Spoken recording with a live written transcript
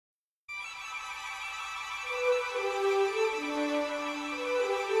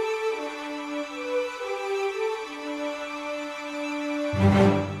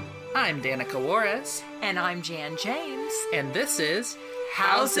I'm Danica Juarez. And I'm Jan James. And this is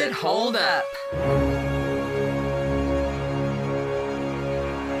How's It Hold Up?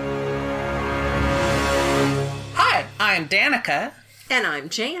 Hi, I'm Danica. And I'm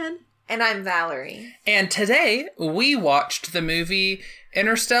Jan. And I'm Valerie. And today we watched the movie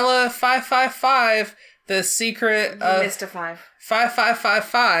Interstellar 555, The Secret of... You missed a 5.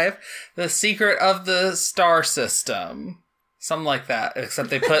 5555, The Secret of the Star System. Something like that,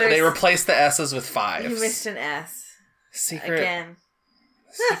 except they replaced the S's with 5s. You missed an S. Secret... Again.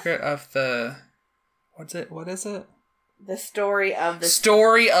 Secret of the... What is it? The story of the...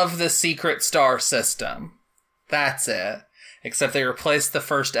 Story of the Secret Star System. That's it. Except they replaced the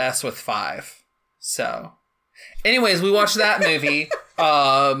first S with 5. So... Anyways, we watched that movie.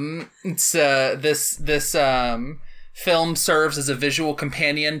 This film serves as a visual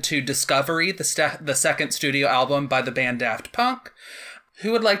companion to Discovery, the second studio album by the band Daft Punk.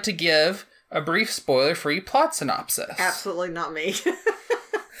 Who would like to give a brief spoiler-free plot synopsis? Absolutely not me.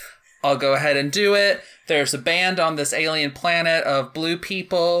 I'll go ahead and do it. There's a band on this alien planet of blue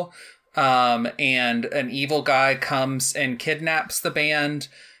people, and an evil guy comes and kidnaps the band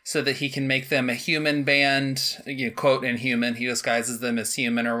so that he can make them a human band, quote, inhuman. He disguises them as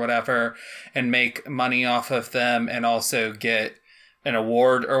human or whatever, and make money off of them, and also get an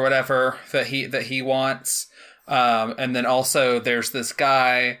award or whatever that he wants. And then also there's this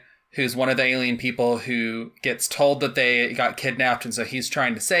guy who's one of the alien people who gets told that they got kidnapped, and so he's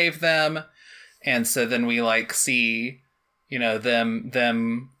trying to save them. And so then we see,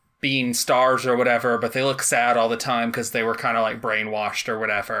 them being stars or whatever, but they look sad all the time because they were kind of brainwashed or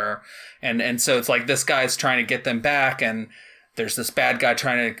whatever. And so it's this guy's trying to get them back, and there's this bad guy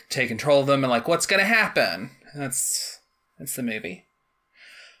trying to take control of them, and what's going to happen? That's the movie.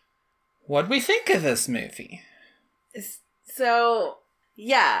 What'd we think of this movie? So,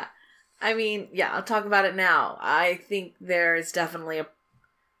 yeah. I'll talk about it now. I think there's definitely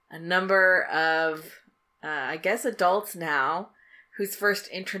a number of, adults now whose first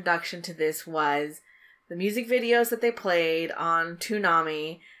introduction to this was the music videos that they played on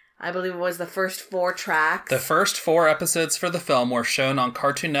Toonami. I believe it was the first 4 tracks. The first 4 episodes for the film were shown on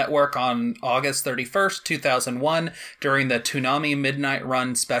Cartoon Network on August 31st, 2001, during the Toonami Midnight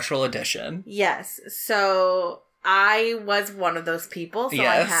Run Special Edition. Yes. So I was one of those people, so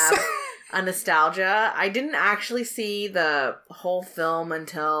yes. I have a nostalgia. I didn't actually see the whole film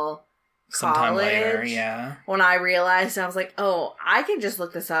until sometime college, later, yeah. When I realized, I was like, oh, I can just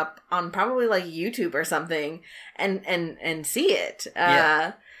look this up on probably YouTube or something and see it.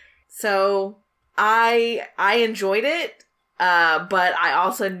 Yeah. So I enjoyed it, but I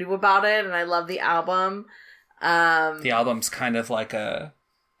also knew about it, and I love the album. The album's kind of like a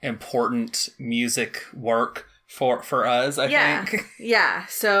important music work for us, I think. Yeah.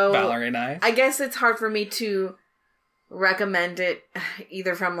 So Valerie and I guess it's hard for me to recommend it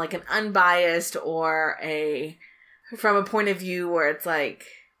either from an unbiased or from a point of view where it's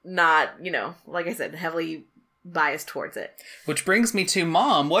not, like I said, heavily biased towards it. Which brings me to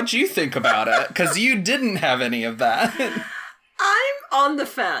Mom. What'd you think about it? Because you didn't have any of that. I'm on the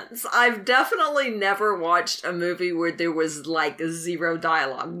fence. I've definitely never watched a movie where there was zero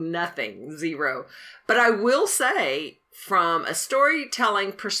dialogue. Nothing. Zero. But I will say, from a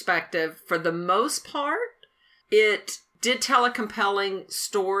storytelling perspective, for the most part, it did tell a compelling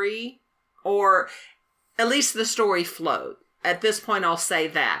story, or at least the story flowed. At this point, I'll say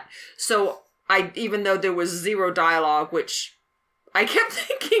that. So, even though there was zero dialogue, which I kept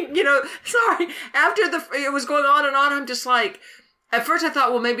thinking, sorry, after it was going on and on, I'm just at first I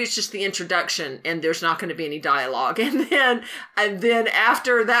thought, well, maybe it's just the introduction and there's not going to be any dialogue. And then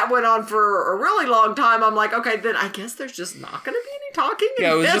after that went on for a really long time, I'm like, okay, then I guess there's just not going to be any talking.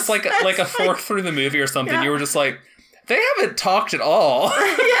 Yeah, it was just like a fourth through the movie or something. Yeah. You were just they haven't talked at all.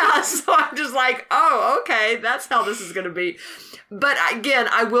 Yeah, so I'm just oh, okay, that's how this is going to be. But again,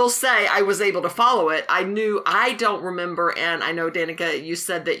 I will say I was able to follow it. I don't remember, and I know, Danica, you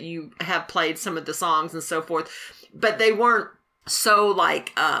said that you have played some of the songs and so forth, but they weren't so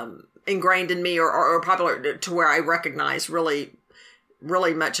ingrained in me or popular to where I recognize really,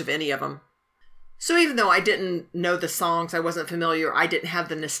 really much of any of them. So even though I didn't know the songs, I wasn't familiar, I didn't have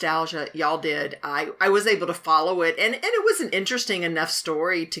the nostalgia y'all did, I was able to follow it. And it was an interesting enough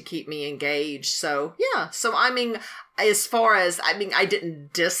story to keep me engaged. So, yeah. So, as far as, I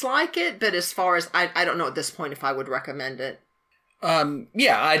didn't dislike it, but as far as, I don't know at this point if I would recommend it.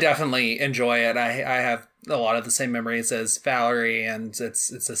 Yeah, I definitely enjoy it. I have a lot of the same memories as Valerie, and it's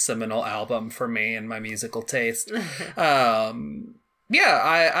a seminal album for me and my musical taste. Yeah,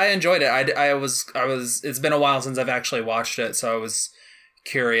 I enjoyed it. I was it's been a while since I've actually watched it, so I was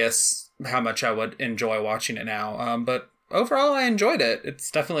curious how much I would enjoy watching it now. But overall, I enjoyed it.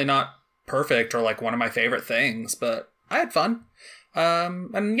 It's definitely not perfect or like one of my favorite things, but I had fun.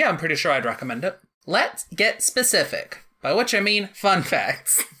 And yeah, I'm pretty sure I'd recommend it. Let's get specific. By which I mean fun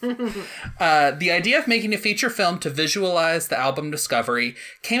facts. The idea of making a feature film to visualize the album Discovery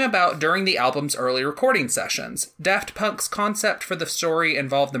came about during the album's early recording sessions. Daft Punk's concept for the story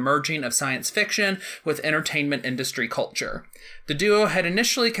involved the merging of science fiction with entertainment industry culture. The duo had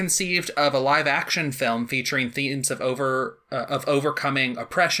initially conceived of a live-action film featuring themes of overcoming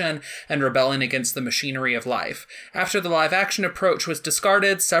oppression and rebelling against the machinery of life. After the live-action approach was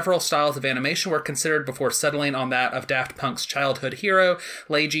discarded, several styles of animation were considered before settling on that of Daft Punk's childhood hero,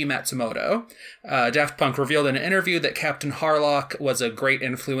 Leiji Matsumoto. Daft Punk revealed in an interview that Captain Harlock was a great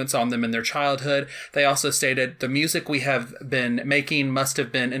influence on them in their childhood. They also stated, "The music we have been making must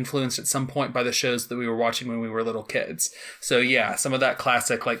have been influenced at some point by the shows that we were watching when we were little kids." So yeah, some of that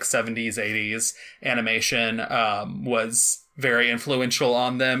classic like 70s, 80s animation was very influential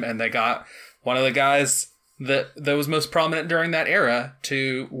on them, and they got one of the guys that was most prominent during that era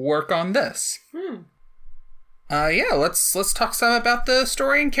to work on this. Yeah, let's talk some about the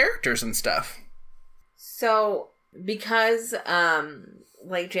story and characters and stuff. So, because,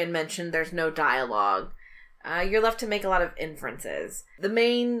 like Jan mentioned, there's no dialogue, you're left to make a lot of inferences. The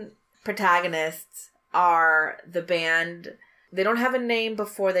main protagonists are the band. They don't have a name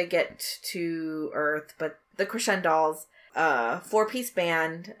before they get to Earth, but the Crescendolls, 4-piece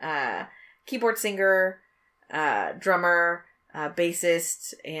band, keyboard singer, drummer,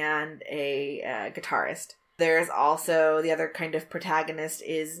 bassist, and a guitarist. There's also the other kind of protagonist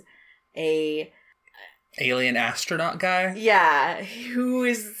is a alien astronaut guy. Yeah,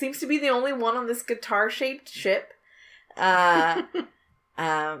 who seems to be the only one on this guitar-shaped ship. I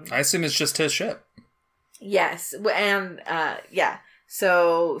assume it's just his ship. Yes, and yeah.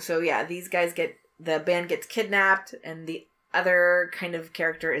 So yeah, these guys the band gets kidnapped, and the other kind of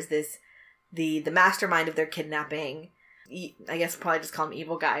character is the mastermind of their kidnapping. I guess probably just call him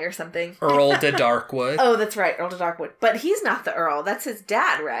Evil Guy or something. Earl de Darkwood. Oh, that's right, Earl de Darkwood. But he's not the Earl. That's his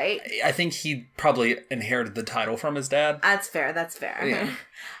dad, right? I think he probably inherited the title from his dad. That's fair.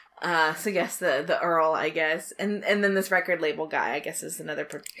 Yeah. So yes, the Earl, I guess, and then this record label guy, I guess, is another.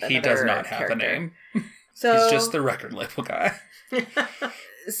 He does not have a name. So he's just the record label guy.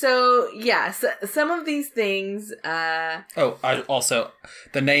 So yeah, some of these things. Also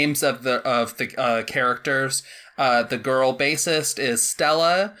the names of the characters. The girl bassist is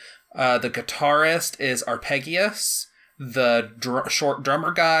Stella. The guitarist is Arpeggios. The short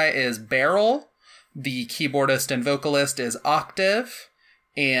drummer guy is Beryl. The keyboardist and vocalist is Octave.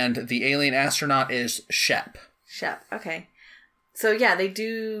 And the alien astronaut is Shep. Shep, okay. So yeah, they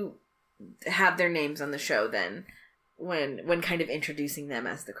do have their names on the show then when kind of introducing them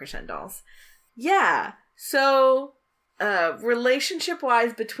as the Crescendolls. Yeah, so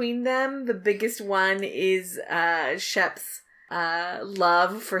relationship-wise between them, the biggest one is Shep's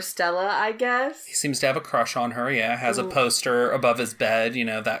love for Stella, I guess. He seems to have a crush on her, yeah. Has a poster above his bed,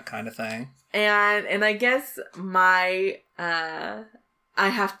 that kind of thing. And I guess my I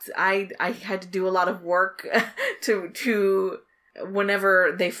had to do a lot of work to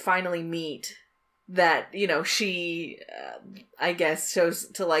whenever they finally meet, that she I guess shows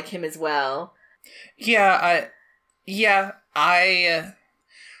to like him as well. I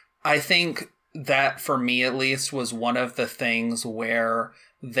think that for me at least was one of the things where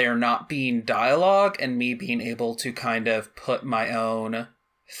there not being dialogue and me being able to kind of put my own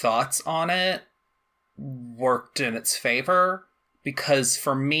thoughts on it worked in its favor. Because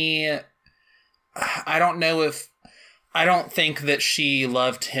for me, I don't think that she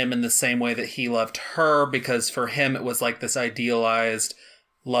loved him in the same way that he loved her, because for him it was like this idealized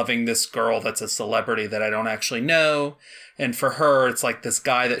loving this girl that's a celebrity that I don't actually know. And for her, it's like this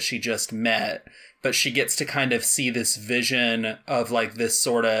guy that she just met, but she gets to kind of see this vision of like this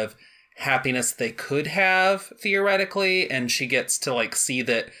sort of happiness they could have theoretically. And she gets to like see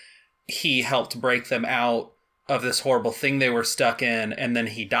that he helped break them out of this horrible thing they were stuck in, and then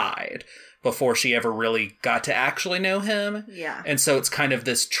he died before she ever really got to actually know him. Yeah. And so it's kind of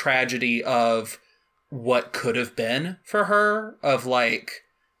this tragedy of what could have been for her, of like,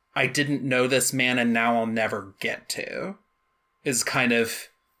 I didn't know this man and now I'll never get to, is kind of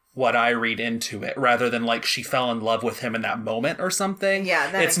what I read into it, rather than like she fell in love with him in that moment or something. Yeah,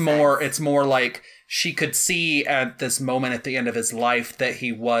 that it's more sense. It's more like she could see at this moment at the end of his life that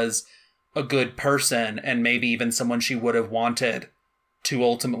he was a good person, and maybe even someone she would have wanted to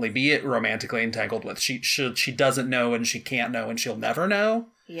ultimately be romantically entangled with. She doesn't know, and she can't know, and she'll never know.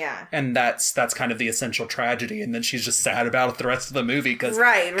 Yeah. And that's kind of the essential tragedy. And then she's just sad about it the rest of the movie because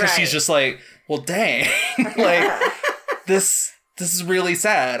Right. she's just like, well, dang, like this is really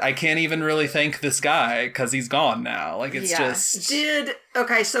sad. I can't even really thank this guy because he's gone now. Like it's just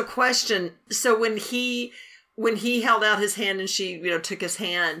so question. So when he held out his hand and she, took his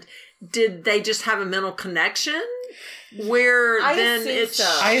hand, did they just have a mental connection? Where I then assumed it's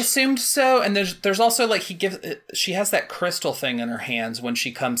so. I assumed so, and there's also like she has that crystal thing in her hands when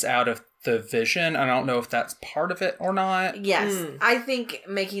she comes out of the vision. I don't know if that's part of it or not. Yes. I think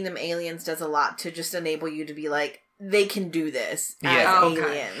making them aliens does a lot to just enable you to be like, they can do this as aliens.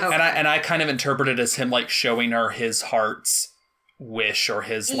 Okay. And I kind of interpret it as him like showing her his heart's wish or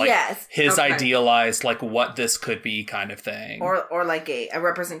his like his idealized like what this could be kind of thing, or like a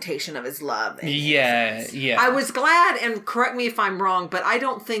representation of his love. Yeah. I was glad, and correct me if I'm wrong, but I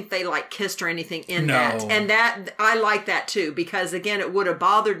don't think they like kissed or anything in that, and that I like that too, because again, it would have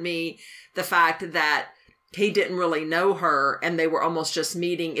bothered me the fact that he didn't really know her and they were almost just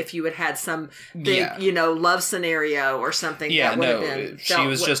meeting if you had some big love scenario or something. She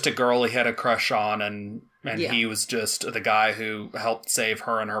was just a girl he had a crush on, and he was just the guy who helped save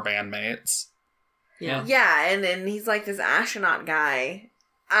her and her bandmates. Yeah, and then he's like this astronaut guy.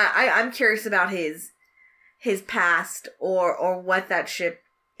 I'm curious about his past or what that ship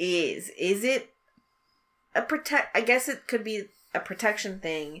is. Is it I guess it could be a protection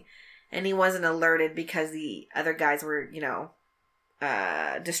thing, and he wasn't alerted because the other guys were,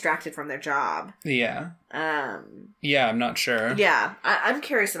 distracted from their job. Yeah. Yeah, I'm not sure. Yeah, I'm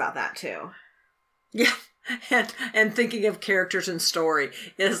curious about that too. Yeah. And thinking of characters and story,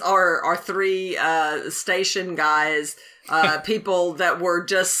 is our three station guys people that were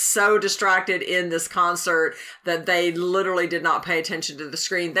just so distracted in this concert that they literally did not pay attention to the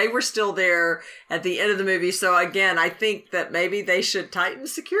screen. They were still there at the end of the movie. So again, I think that maybe they should tighten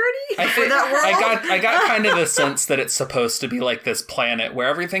security for that world. I got kind of the sense that it's supposed to be like this planet where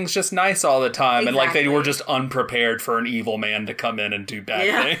everything's just nice all the time. And like they were just unprepared for an evil man to come in and do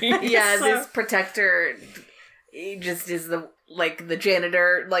bad things. Yeah, this protector, he just is the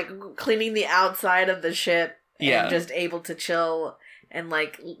janitor, like cleaning the outside of the ship. And just able to chill and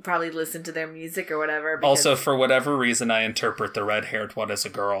like probably listen to their music or whatever. Also, for whatever reason, I interpret the red-haired one as a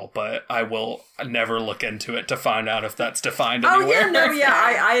girl, but I will never look into it to find out if that's defined anywhere.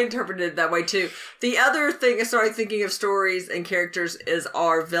 I interpreted it that way too. The other thing I started thinking of stories and characters is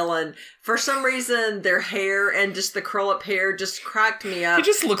our villain. For some reason, their hair and just the curl-up hair just cracked me up. He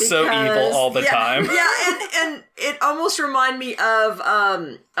just looks so evil all the time. Yeah, and it almost reminded me of,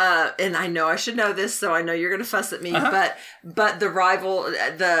 and I know I should know this, so I know you're going to fuss at me, but the rival,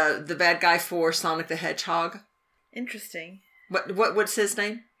 the bad guy for Sonic the Hedgehog. Interesting. What's his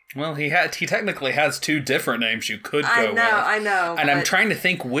name? Well, he technically has two different names you could go with. I know. And I'm trying to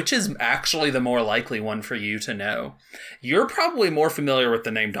think which is actually the more likely one for you to know. You're probably more familiar with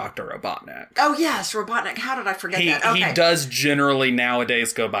the name Dr. Robotnik. Oh, yes, Robotnik. How did I forget that? Okay. He does generally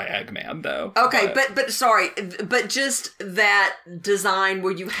nowadays go by Eggman, though. Okay, but sorry, but just that design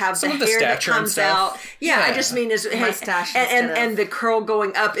where you have some the hair that comes out. Yeah, I just mean is mustache and the curl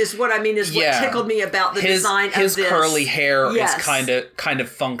going up is what I mean is what tickled me about the design of this. His curly hair is kind of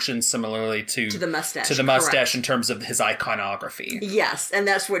functions similarly to the mustache. To the mustache in terms of his iconography. Yes, and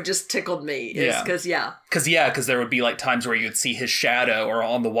that's what just tickled me. Because there would be like times where you'd see his shadow or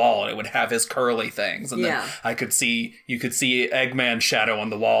on the wall, and it would have his curly things, and then you could see Eggman's shadow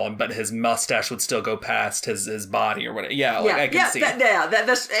on the wall, but his mustache would still go past his body or whatever. I can see. And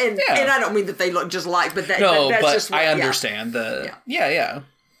I don't mean that they look just like, but that's just what, I understand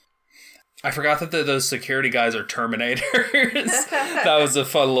I forgot that those security guys are Terminators. That was a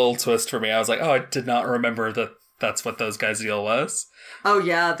fun little twist for me. I was like, oh, I did not remember that that's what those guys' deal was. Oh,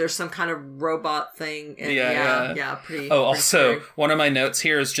 yeah, there's some kind of robot thing. And pretty. Oh, also, scary. One of my notes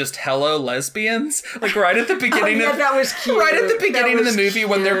here is just hello lesbians. Like right at the beginning that was cute. Right at the beginning of the movie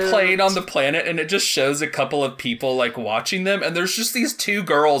when they're playing on the planet, and it just shows a couple of people like watching them, and there's just these two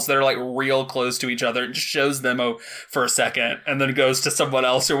girls that are like real close to each other. It just shows them for a second, and then it goes to someone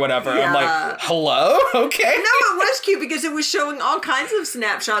else or whatever. Yeah. I'm like, hello? Okay. No, it was cute because it was showing all kinds of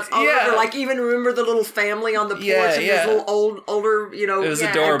snapshots all over. Like even remember the little family on the porch and those little older, it was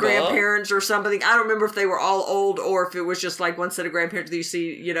adorable. Grandparents or something. I don't remember if they were all old or if it was just like one set of grandparents that you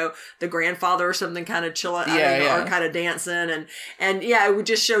see, the grandfather or something kind of chilling or kind of dancing. And it would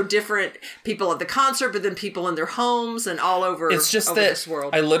just show different people at the concert, but then people in their homes and all over. It's just over that this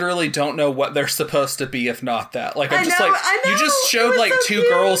world. I literally don't know what they're supposed to be if not that. Like I'm I know, you just showed like two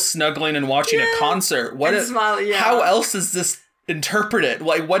girls snuggling and watching a concert. What How else is this interpret it.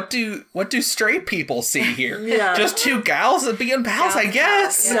 Like, what do straight people see here? Yeah. Just two gals being pals, I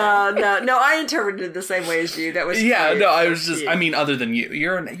guess. Yeah. No, I interpreted it the same way as you. That was Yeah, cute. no, I That was just, cute. I mean, other than you,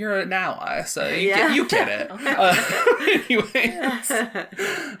 you're an ally, so you get it.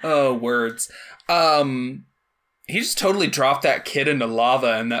 Anyways. Oh, words. He just totally dropped that kid into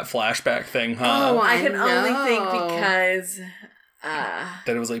lava in that flashback thing, huh? Oh, I can only think know. because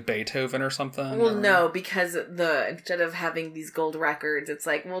That it was like Beethoven or something? well, or- no, because instead of having these gold records, it's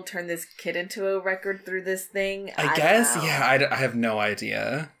like we'll turn this kid into a record through this thing. I don't guess, know. yeah, I have no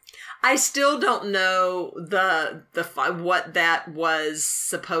idea. I still don't know what that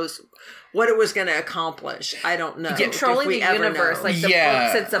was what it was going to accomplish. I don't know. Controlling if we the ever universe, know. like the Yeah.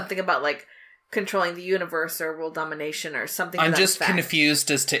 book said something about like controlling the universe or world domination or something. to I'm that just effect.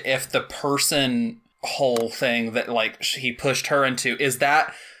 confused as to if the person whole thing that like he pushed her into,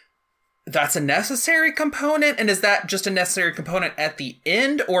 that's a necessary component, and is that just a necessary component at the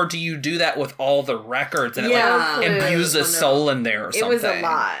end, or do you do that with all the records and Yeah. it like imbues Oh, a no. soul in there or It something? was a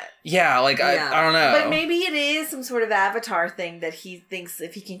lot. Yeah, like Yeah. I don't know. But maybe it is some sort of avatar thing that he thinks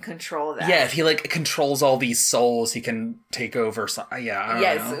if he can control that. Yeah, if he like controls all these souls, he can take over some. Yeah, I don't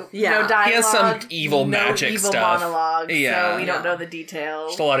Yes. know. Yeah. No dialogue. He has some evil no magic evil stuff. monologue. Yeah. So we don't Yeah. know the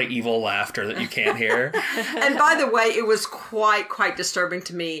details. Just a lot of evil laughter that you can't hear. And by the way, it was quite disturbing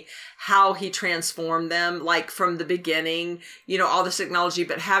to me how he transformed them, like from the beginning, all this technology,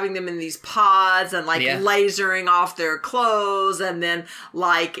 but having them in these pods and like Yeah. lasering off their clothes and then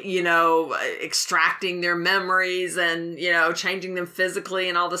like, extracting their memories and, changing them physically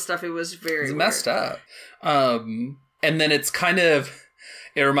and all this stuff. It was very It's messed up. And then it's kind of,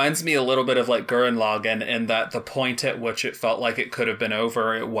 it reminds me a little bit of like Gurren Lagann in that the point at which it felt like it could have been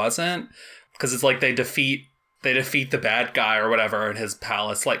over, it wasn't. Because it's like they defeat the bad guy or whatever, and his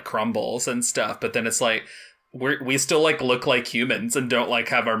palace like crumbles and stuff. But then it's like we still like look like humans and don't like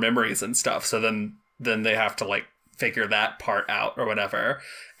have our memories and stuff. So then they have to like figure that part out or whatever.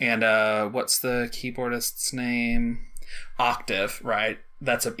 And what's the keyboardist's name? Octave, right?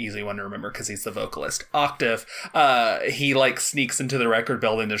 That's an easy one to remember because he's the vocalist. Octave, he like sneaks into the record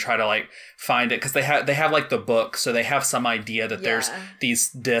building to try to like find it because they have like the book, so they have some idea that there's Yeah. these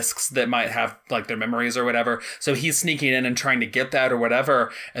discs that might have like their memories or whatever. So he's sneaking in and trying to get that or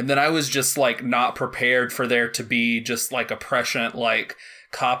whatever. And then I was just like not prepared for there to be just like a prescient like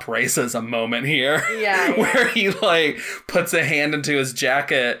cop racism moment here. Yeah, yeah. Where he like puts a hand into his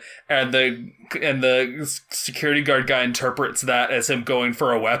jacket and the security guard guy interprets that as him going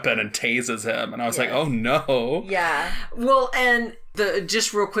for a weapon and tases him, and I was like, Yes. oh no. Yeah. Well, and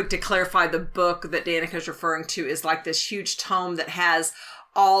just real quick to clarify, the book that Danica's referring to is like this huge tome that has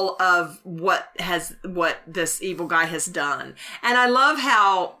all of what this evil guy has done. And I love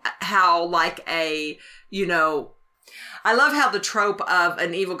how like I love how the trope of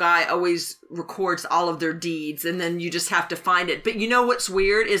an evil guy always records all of their deeds and then you just have to find it. But you know what's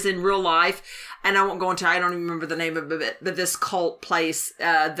weird is in real life, and I won't go into, I don't even remember the name of it, but this cult place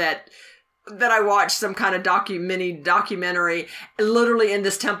that I watched some kind of mini documentary. Literally in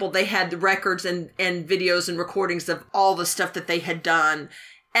this temple, they had the records and videos and recordings of all the stuff that they had done.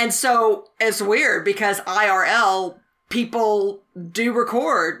 And so it's weird because IRL people do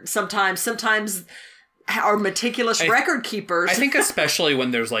record sometimes are meticulous record keepers. I think especially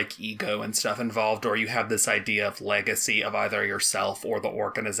when there's like ego and stuff involved, or you have this idea of legacy of either yourself or the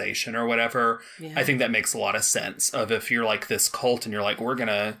organization or whatever. Yeah. I think that makes a lot of sense. Of if you're like this cult and you're like, we're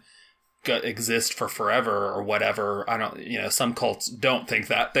gonna exist for forever or whatever. I don't, some cults don't think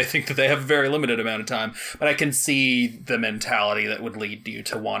that. They think that they have a very limited amount of time. But I can see the mentality that would lead you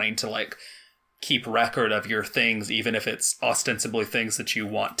to wanting to like keep record of your things, even if it's ostensibly things that you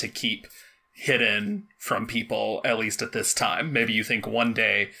want to keep hidden from people, at least at this time. Maybe you think one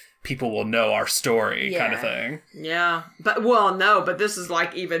day people will know our story, kind of Yeah. thing. Yeah, but this is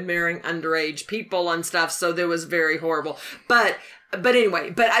like even marrying underage people and stuff. So there was very horrible. But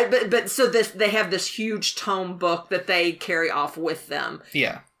anyway, so they have this huge tome book that they carry off with them.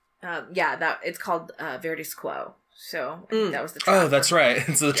 Yeah. That it's called Verdis Quo. So I think that was the track. Oh, that's right.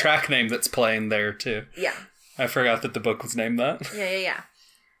 It's the track name that's playing there too. Yeah. I forgot that the book was named that. Yeah.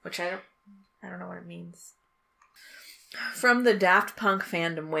 Which I don't know what it means. From the Daft Punk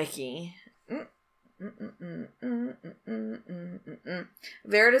fandom wiki.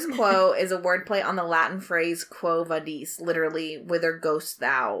 Veritas quo is a wordplay on the Latin phrase quo vadis, literally, whither goest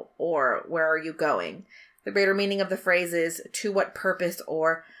thou, or where are you going? The greater meaning of the phrase is, to what purpose,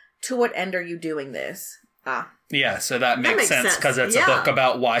 or to what end are you doing this? Yeah, so that makes makes sense sense. because it's Yeah. a book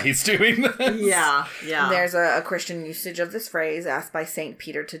about why he's doing this. Yeah. There's a Christian usage of this phrase asked by St.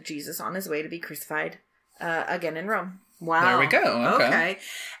 Peter to Jesus on his way to be crucified, again in Rome. Wow. There we go. Okay.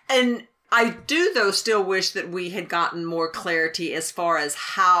 And I do, though, still wish that we had gotten more clarity as far as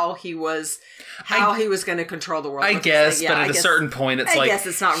how he was going to control the world. I guess, but at a certain point, it's like,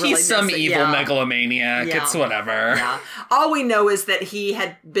 it's not really he's some evil megalomaniac. Yeah. It's whatever. Yeah. All we know is that he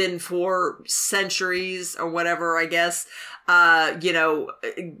had been for centuries or whatever, I guess,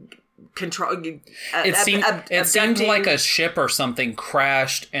 control. It seemed like a ship or something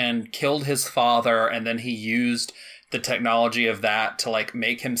crashed and killed his father, and then he used the technology of that to like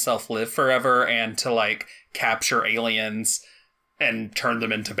make himself live forever and to like capture aliens and turn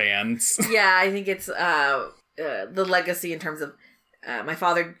them into bands. Yeah, I think it's the legacy in terms of my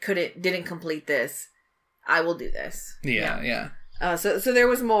father didn't complete this. I will do this. Yeah. So there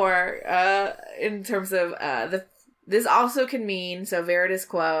was more in terms of this also can mean, so Veritas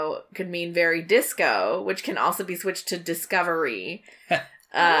Quo could mean very disco, which can also be switched to discovery.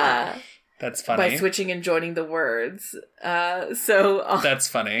 That's funny. By switching and joining the words. That's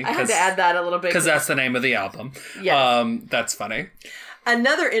funny. I had to add that a little bit. Because that's the name of the album. Yes. That's funny.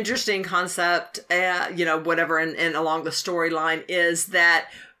 Another interesting concept, whatever, and along the storyline is that,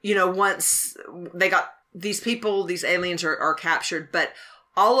 once they got these people, these aliens are captured, but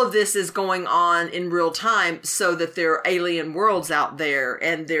all of this is going on in real time so that there are alien worlds out there,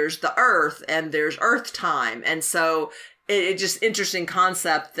 and there's the Earth, and there's Earth time. And so it just interesting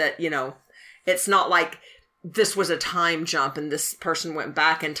concept that, it's not like this was a time jump and this person went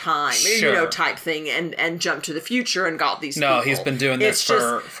back in time, type thing, and jumped to the future and got these people. He's been doing this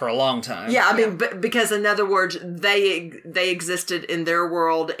for a long time. Yeah, I mean, because in other words, they existed in their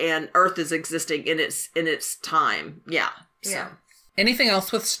world and Earth is existing in its time. Yeah. So. Yeah. Anything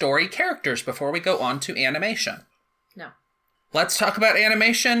else with story characters before we go on to animation? No. Let's talk about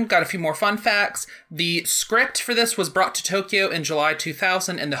animation. Got a few more fun facts. The script for this was brought to Tokyo in July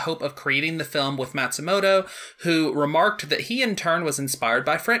 2000 in the hope of creating the film with Matsumoto, who remarked that he in turn was inspired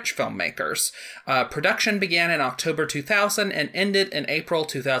by French filmmakers. Production began in October 2000 and ended in April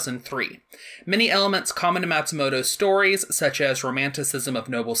 2003. Many elements common to Matsumoto's stories, such as romanticism of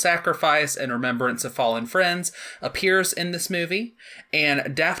noble sacrifice and remembrance of fallen friends, appears in this movie.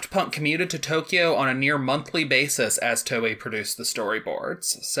 And Daft Punk commuted to Tokyo on a near monthly basis as Toei produced the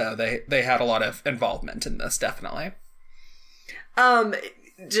storyboards. So they had a lot of involvement in this, definitely.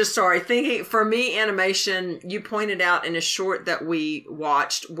 Thinking for me, animation, you pointed out in a short that we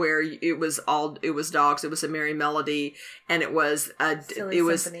watched where it was dogs, it was a Merry Melody, and it was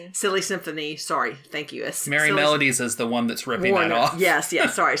Silly Symphony. Sorry, thank you. Merry Melodies is the one that's ripping that off. Yes,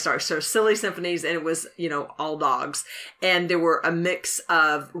 sorry. So Silly Symphonies, and it was, all dogs. And there were a mix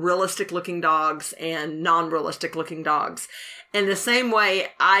of realistic looking dogs and non-realistic looking dogs. In the same way,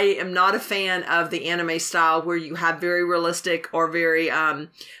 I am not a fan of the anime style where you have very realistic or very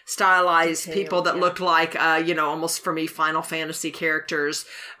stylized detailed, people that look like, almost for me, Final Fantasy characters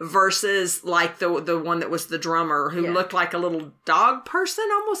versus like the one that was the drummer who looked like a little dog person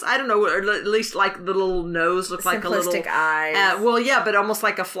almost. I don't know, or at least like the little nose looked like a little... Simplistic eyes. But almost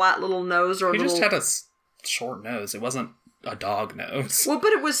like a flat little nose or he just had a short nose. It wasn't a dog nose. Well,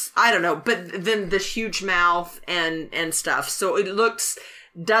 but it was, I don't know, but then this huge mouth and stuff. So it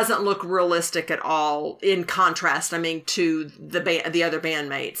doesn't look realistic at all in contrast, to the other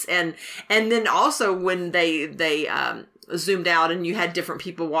bandmates. And then also when they zoomed out and you had different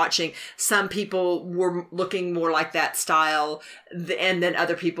people watching, some people were looking more like that style, and then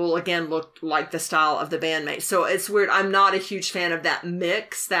other people again looked like the style of the bandmates. So it's weird. I'm not a huge fan of that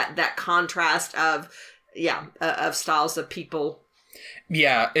mix, that contrast of styles of people.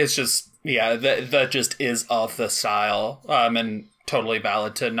 Yeah, it's just, that just is of the style, and totally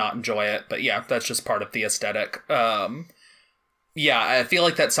valid to not enjoy it, but that's just part of the aesthetic. I feel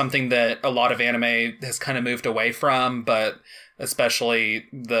like that's something that a lot of anime has kind of moved away from, but especially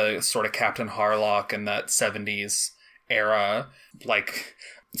the sort of Captain Harlock and that 70s era, like...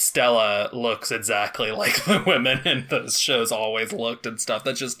 Stella looks exactly like the women in those shows always looked and stuff.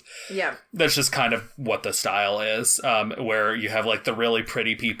 That's just kind of what the style is, where you have like the really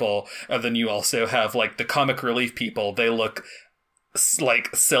pretty people, and then you also have like the comic relief people. They look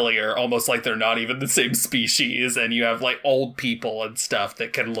like sillier, almost like they're not even the same species, and you have like old people and stuff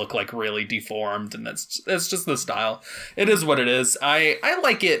that can look like really deformed, and that's just the style. It is what it is. I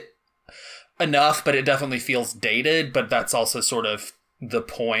like it enough, but it definitely feels dated, but that's also sort of the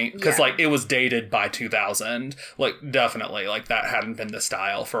point, because like it was dated by 2000, like definitely like that hadn't been the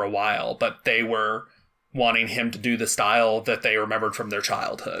style for a while, but they were wanting him to do the style that they remembered from their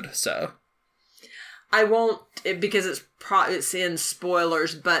childhood. So I won't, because it's in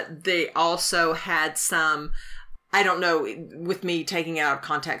spoilers, but they also had some I don't know, with me taking it out of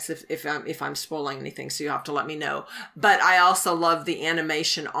context if I'm spoiling anything, so you have to let me know. But I also love the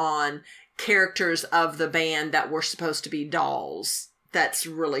animation on characters of the band that were supposed to be dolls. That's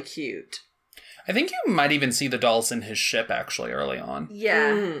really cute. I think you might even see the dolls in his ship, actually, early on.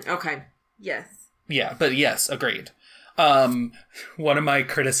 Yeah. Okay. Yes. Yeah, but yes, agreed. One of my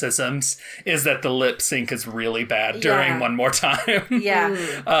criticisms is that the lip sync is really bad during One More Time.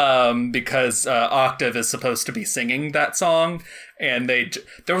 Yeah. Because Octave is supposed to be singing that song, and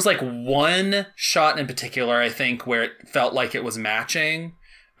there was like one shot in particular, I think, where it felt like it was matching.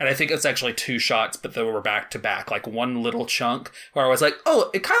 And I think it's actually 2 shots, but they were back to back, like one little chunk where I was like,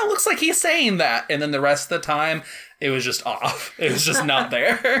 oh, it kind of looks like he's saying that. And then the rest of the time, it was just off. It was just not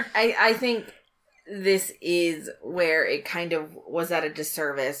there. I think this is where it kind of was at a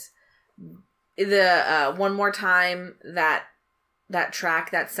disservice. The One More Time, that track,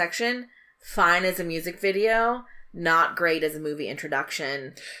 that section, fine as a music video, not great as a movie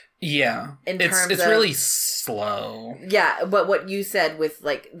introduction. Yeah. It's really slow. Yeah, but what you said with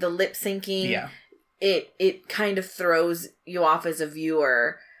like the lip syncing, it kind of throws you off as a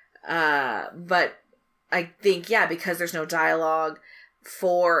viewer. But I think, because there's no dialogue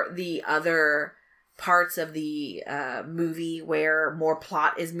for the other parts of the movie where more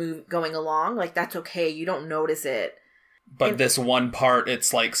plot is going along, like that's okay. You don't notice it. But this one part,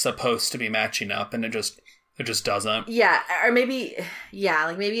 it's like supposed to be matching up, and it just doesn't. Yeah, or maybe,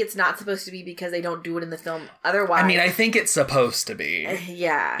 like maybe it's not supposed to be because they don't do it in the film otherwise. I mean, I think it's supposed to be.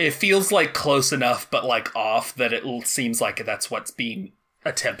 Yeah. It feels like close enough, but like off, that it seems like that's what's being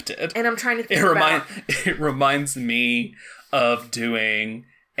attempted. And I'm trying to think It reminds me of doing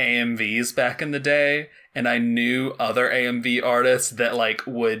AMVs back in the day, and I knew other AMV artists that like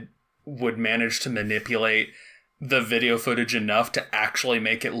would manage to manipulate the video footage enough to actually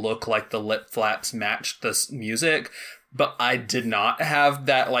make it look like the lip flaps matched the music, but I did not have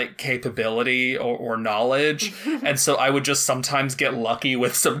that like capability or knowledge. And so I would just sometimes get lucky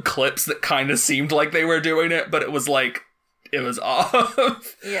with some clips that kind of seemed like they were doing it, but it was like, it was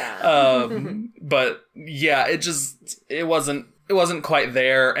off. Yeah. But yeah, it wasn't quite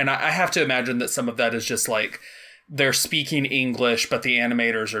there. And I have to imagine that some of that is just like, they're speaking English, but the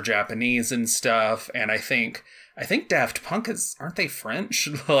animators are Japanese and stuff. And I think Daft Punk aren't they French?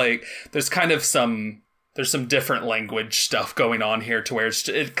 Like, there's some different language stuff going on here to where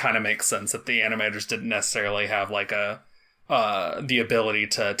it kind of makes sense that the animators didn't necessarily have like the ability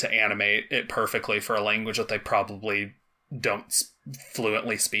to animate it perfectly for a language that they probably don't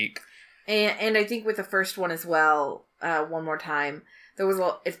fluently speak. And I think with the first one as well, One More Time,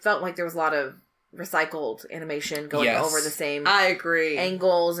 it felt like there was a lot of recycled animation going over the same I agree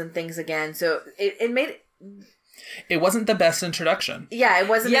angles and things again. So it made it wasn't the best introduction. Yeah, it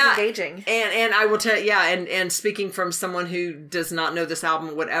wasn't as engaging. And I will tell you, and speaking from someone who does not know this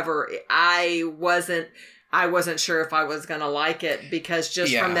album, whatever, I wasn't sure if I was going to like it, because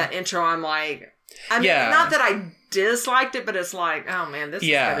just from that intro, I'm like, I mean, not that I disliked it, but it's like, oh man, this is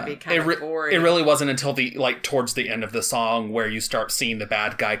going to be kind of boring. It really wasn't until towards the end of the song where you start seeing the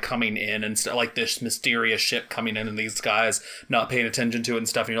bad guy coming in and like this mysterious ship coming in and these guys not paying attention to it and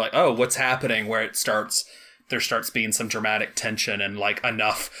stuff. And you're like, oh, what's happening? Where there starts being some dramatic tension and like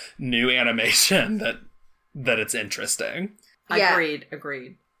enough new animation that it's interesting. Yeah.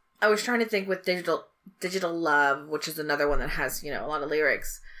 Agreed. I was trying to think with Digital Love, which is another one that has, a lot of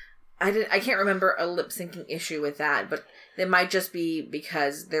lyrics. I can't remember a lip syncing issue with that, but it might just be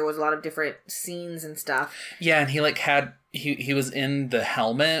because there was a lot of different scenes and stuff. Yeah, and he like he was in the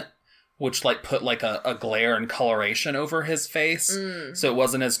helmet, which like put like a glare and coloration over his face, so it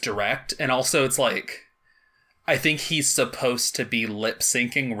wasn't as direct. And also it's like, I think he's supposed to be lip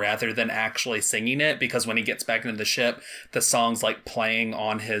syncing rather than actually singing it, because when he gets back into the ship, the song's like playing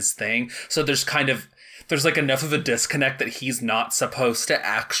on his thing. So there's like enough of a disconnect that he's not supposed to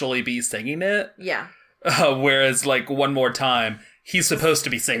actually be singing it. Yeah. Whereas like One More Time, he's supposed to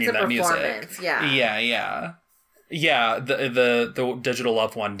be singing that music. Yeah. Yeah. The Digital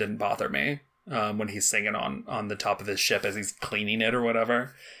Love one didn't bother me when he's singing on the top of his ship as he's cleaning it or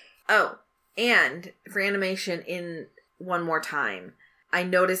whatever. Oh, and for animation in One More Time, I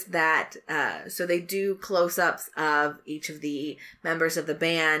noticed that, so they do close-ups of each of the members of the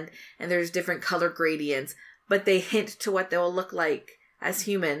band, and there's different color gradients, but they hint to what they'll look like as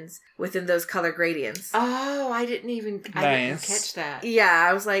humans within those color gradients. Oh, I didn't catch that. Yeah,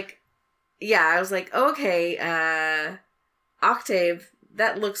 I was like, okay, Octave,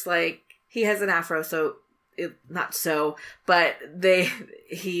 that looks like he has an afro, so but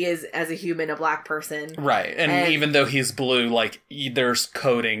he is, as a human, a black person. Right. And even though he's blue, like, there's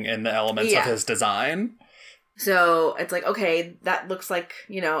coding in the elements of his design. So it's like, okay, that looks like,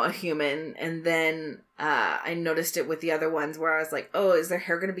 a human. And then I noticed it with the other ones where I was like, oh, is their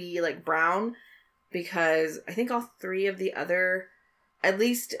hair going to be like brown? Because I think all three of the other, at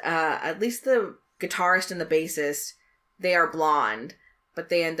least the guitarist and the bassist, they are blonde, but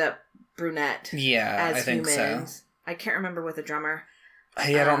they end up brunette. Yeah, as I think humans. so. I can't remember with the drummer.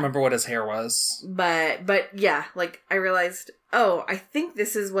 I don't remember what his hair was. But yeah, like I realized, oh, I think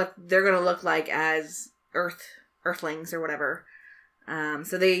this is what they're going to look like as Earthlings or whatever.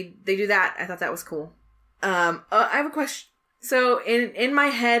 So they do that. I thought that was cool. I have a question. So in my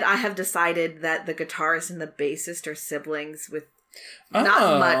head, I have decided that the guitarist and the bassist are siblings with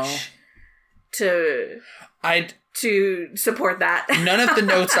not much to support that. None of the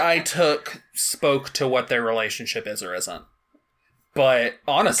notes I took spoke to what their relationship is or isn't. But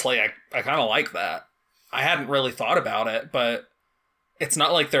honestly, I kind of like that. I hadn't really thought about it, but it's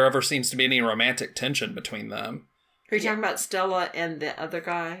not like there ever seems to be any romantic tension between them. Are you talking about Stella and the other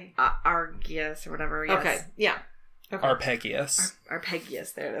guy? Argius or whatever. Yes. Okay, yeah. Okay. Arpegius.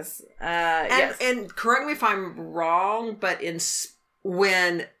 Arpegius, there it is. Yes. And correct me if I'm wrong, but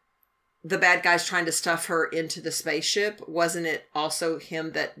when the bad guy's trying to stuff her into the spaceship, wasn't it also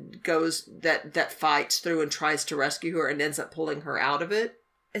him that goes that fights through and tries to rescue her and ends up pulling her out of it?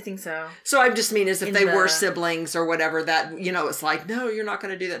 I think so. So I just mean as if they were siblings or whatever, that, it's like, no, you're not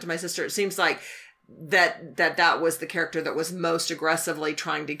going to do that to my sister. It seems like that was the character that was most aggressively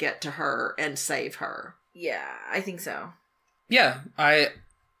trying to get to her and save her. Yeah, I think so. Yeah,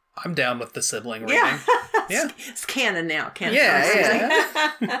 I'm down with the sibling reading. Yeah. Yeah. It's canon now. Canon.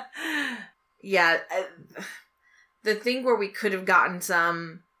 Yeah. Yeah. The thing where we could have gotten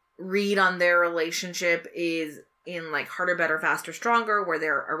some read on their relationship is in like Harder, Better, Faster, Stronger, where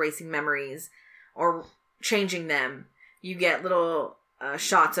they're erasing memories or changing them. You get little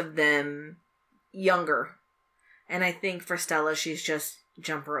shots of them younger. And I think for Stella, she's just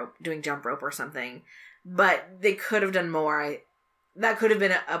doing jump rope or something. But they could have done more. That could have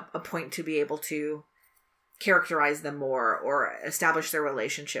been a point to be able to characterize them more or establish their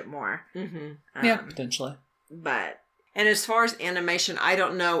relationship more. Mm-hmm. Yeah, potentially. And as far as animation, I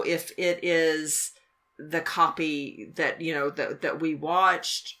don't know if it is the copy that that we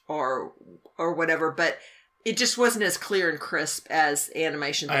watched or whatever, but it just wasn't as clear and crisp as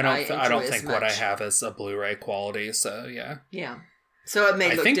animation that I don't think what I have is a Blu-ray quality, so yeah. Yeah. So it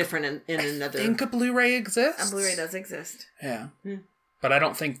may look different in another... I think a Blu-ray exists. A Blu-ray does exist. Yeah. But I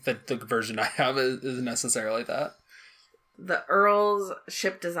don't think that the version I have is necessarily that. The Earl's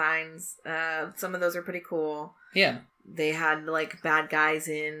ship designs, some of those are pretty cool. Yeah. They had like bad guys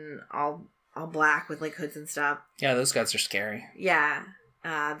in all black with like hoods and stuff. Yeah, those guys are scary. Yeah.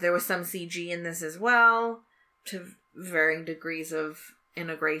 There was some CG in this as well, to varying degrees of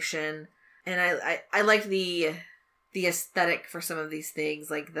integration. And I like the aesthetic for some of these things,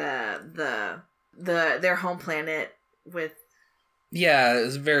 like their home planet with... Yeah,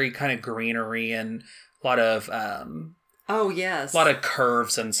 it's very kind of greenery and a lot of... oh, yes. A lot of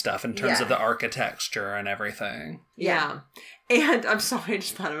curves and stuff in terms of the architecture and everything. Yeah. And I'm sorry, I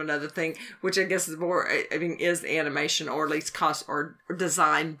just thought of another thing, which I guess is more, is animation or at least cost or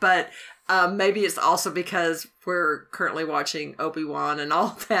design. But maybe it's also because we're currently watching Obi-Wan and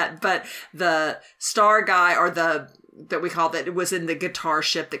all that. But the star guy that we call that it was in the guitar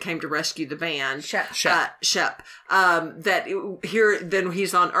ship that came to rescue the band. Shep. Then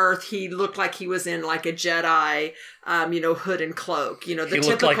he's on Earth. He looked like he was in like a Jedi, hood and cloak. The he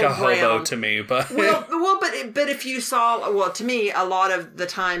looked like a hobo to me, but but if you saw, to me, a lot of the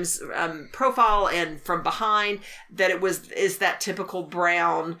times profile and from behind that is that typical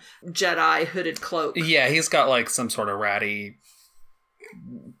brown Jedi hooded cloak. Yeah, he's got like some sort of ratty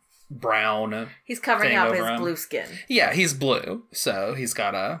brown. He's covering up his blue skin. Yeah, he's blue, so he's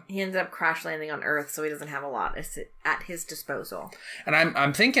got a... He ends up crash landing on Earth, so he doesn't have a lot at his disposal. And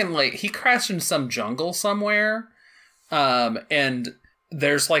I'm thinking like he crashed in some jungle somewhere, and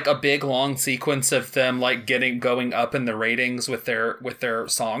there's like a big long sequence of them like going up in the ratings with their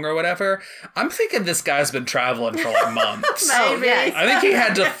song or whatever. I'm thinking this guy's been traveling for like months. Maybe. Yes. I think he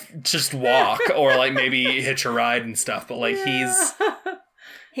had to just walk or like maybe hitch a ride and stuff, but like he's...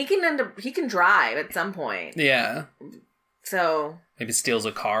 He can drive at some point. Yeah. So maybe steals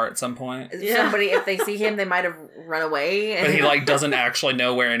a car at some point. Somebody, if they see him, they might have run away. But he like doesn't actually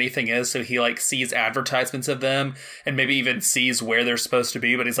know where anything is, so he like sees advertisements of them and maybe even sees where they're supposed to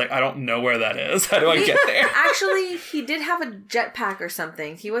be, but he's like, I don't know where that is. How do I get there? Actually, he did have a jetpack or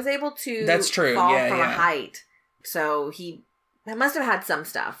something. He was able to That's true. fall from a height. So he must have had some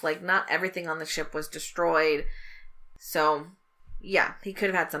stuff. Like not everything on the ship was destroyed. So yeah, he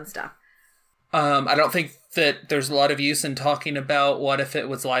could have had some stuff. I don't think that there's a lot of use in talking about what if it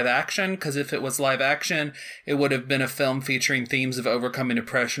was live action, because if it was live action, it would have been a film featuring themes of overcoming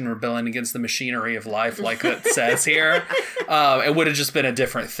depression, rebelling against the machinery of life, like it says here. It would have just been a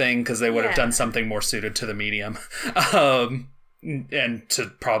different thing, because they would have done something more suited to the medium. And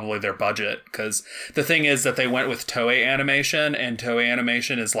to probably their budget, because the thing is that they went with Toei Animation, and Toei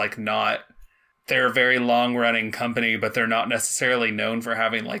Animation is like not... They're a very long-running company, but they're not necessarily known for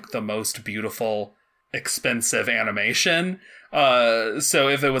having like the most beautiful, expensive animation. So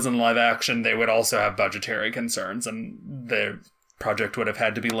if it was in live action, they would also have budgetary concerns, and the project would have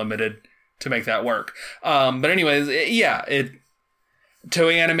had to be limited to make that work. But anyways,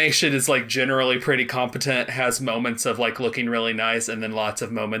 Toei Animation is like generally pretty competent, has moments of like looking really nice, and then lots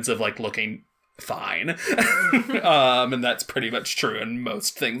of moments of like looking fine. And that's pretty much true in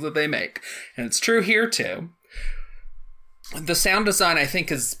most things that they make. And it's true here too. The sound design, I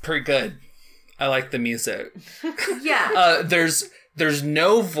think, is pretty good. I like the music. Yeah. There's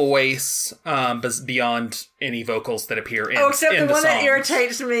no voice beyond any vocals that appear in except in the one songs. that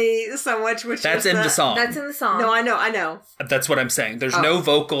irritates me so much, which That's is in the song. That's in the song. No, I know. That's what I'm saying. There's no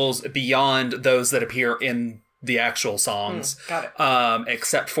vocals beyond those that appear in the actual songs. Got it.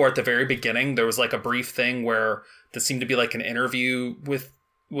 Except for at the very beginning, there was like a brief thing where there seemed to be like an interview with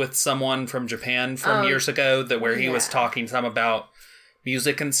someone from Japan from years ago where he was talking some about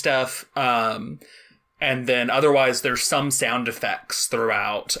music and stuff. And then otherwise there's some sound effects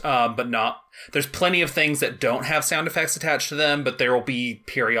throughout, but not... There's plenty of things that don't have sound effects attached to them, but there will be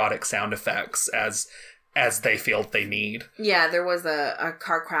periodic sound effects as they feel they need. Yeah, there was a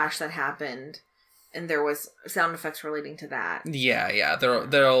car crash that happened, and there was sound effects relating to that. Yeah.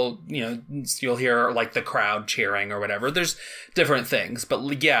 There'll you'll hear like the crowd cheering or whatever. There's different things,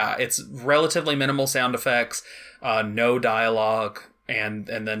 but yeah, it's relatively minimal sound effects, no dialogue, and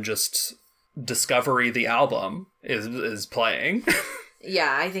then just Discovery, the album, is playing.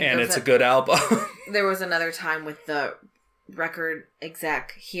 Yeah, I think, and it's a good album. There was another time with the record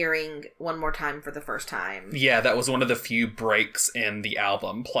exec hearing One More Time for the first time. Yeah, that was one of the few breaks in the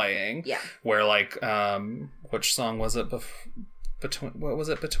album playing. Yeah, where like which song was it? Between what was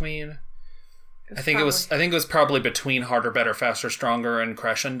it between? I think it was probably between Harder, Better, Faster, Stronger and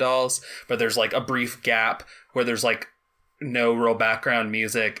Crescendolls. But there's like a brief gap where there's like no real background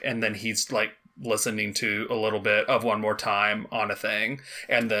music, and then he's like listening to a little bit of One More Time on a thing,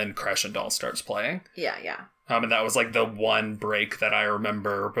 and then Crescendolls starts playing. Yeah. And that was like the one break that I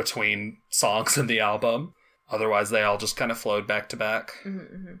remember between songs in the album. Otherwise, they all just kind of flowed back to back.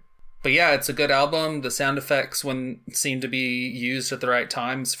 Mm-hmm. But yeah, it's a good album. The sound effects seem to be used at the right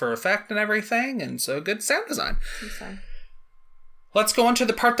times for effect and everything, and so good sound design. Okay. Let's go on to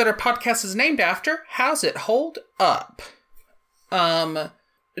the part that our podcast is named after. How's it hold up?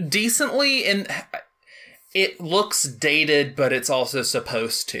 Decently, and it looks dated, but it's also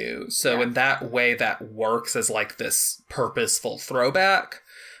supposed to. So in that way, that works as like this purposeful throwback.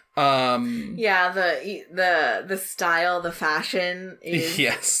 Yeah, the style, the fashion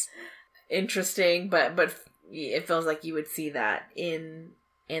is interesting, but it feels like you would see that in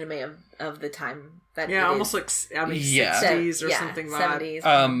anime of the time that it almost is. like 60s or something like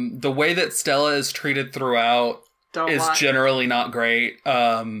 70s. The way that Stella is treated throughout is generally not great.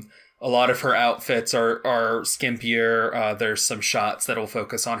 A lot of her outfits are skimpier. There's some shots that'll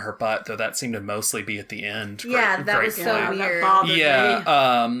focus on her butt, though that seemed to mostly be at the end. That was so weird.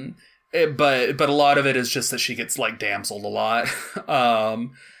 But a lot of it is just that she gets like damseled a lot.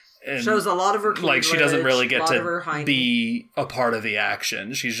 And shows a lot of her cleavage, like she doesn't really get to be a part of the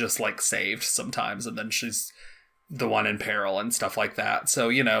action. She's just like saved sometimes, and then she's the one in peril and stuff like that.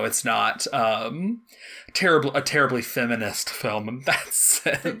 So, it's not a terribly feminist film in that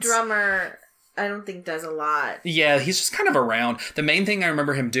sense. The drummer, I don't think does a lot. Yeah, he's just kind of around. The main thing I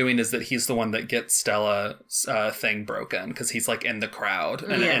remember him doing is that he's the one that gets Stella's thing broken, because he's like in the crowd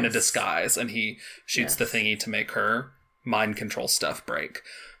and in a disguise, and he shoots the thingy to make her mind control stuff break.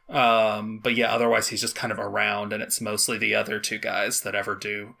 But yeah, otherwise he's just kind of around, and it's mostly the other two guys that ever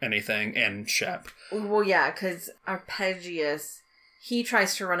do anything, and Shep. Well, yeah, because Arpeggius, he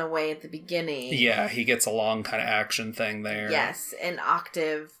tries to run away at the beginning. Yeah, he gets a long kind of action thing there. Yes, and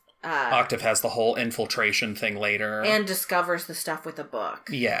Octave... Octave has the whole infiltration thing later. And discovers the stuff with the book.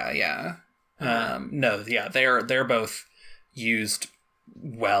 Yeah. They're both used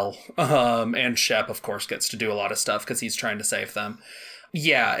well. And Shep, of course, gets to do a lot of stuff because he's trying to save them.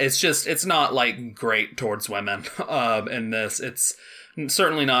 Yeah, it's not like great towards women in this. It's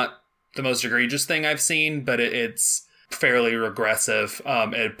certainly not the most egregious thing I've seen, but it's fairly regressive,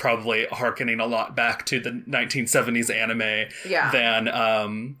 and probably hearkening a lot back to the 1970s anime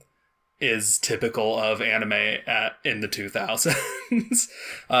than is typical of anime in the 2000s.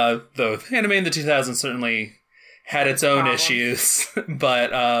 Though anime in the 2000s certainly had its own problems. issues,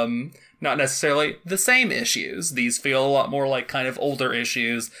 but not necessarily the same issues. These feel a lot more like kind of older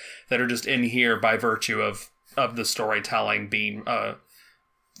issues that are just in here by virtue of the storytelling being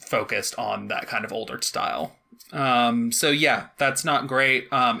focused on that kind of older style. So yeah, that's not great.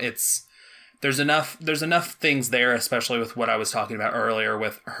 There's enough things there, especially with what I was talking about earlier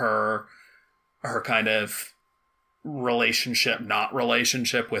with her kind of not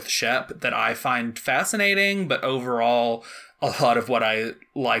relationship with Shep, that I find fascinating, but overall a lot of what I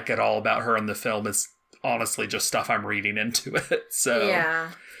like at all about her in the film is honestly just stuff I'm reading into it. So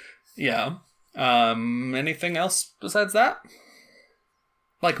yeah. Anything else besides that?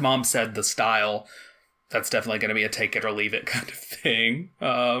 Like Mom said, the style, that's definitely going to be a take it or leave it kind of thing.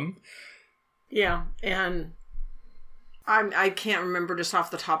 Yeah, and I can't remember just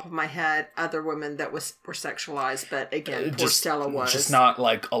off the top of my head other women that were sexualized, but again, poor Stella was. Just not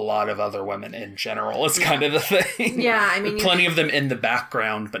like a lot of other women in general. It's kind of the thing. Yeah, I mean... Plenty of them in the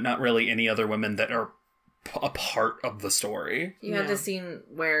background, but not really any other women that are a part of the story. You had the scene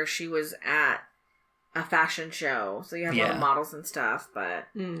where she was at a fashion show, so you have little models and stuff, but...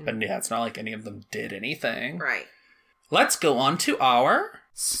 But yeah, it's not like any of them did anything. Right. Let's go on to our...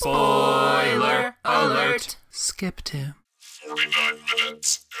 Spoiler alert! Skip to... 49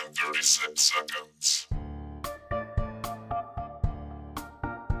 minutes and 36 seconds.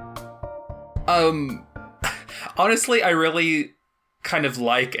 Honestly, I really kind of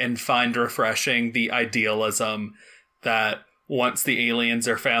like and find refreshing the idealism that once the aliens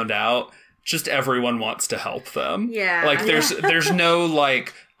are found out, just everyone wants to help them. Yeah. Like, there's no,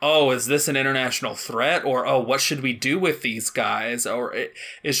 like, oh, is this an international threat? Or, oh, what should we do with these guys? Or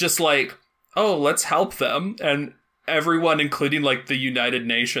it's just like, oh, let's help them. And everyone, including, like, the United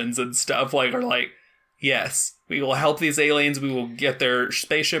Nations and stuff, like, are like, yes, we will help these aliens. We will get their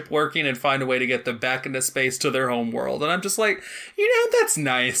spaceship working and find a way to get them back into space to their home world. And I'm just like, that's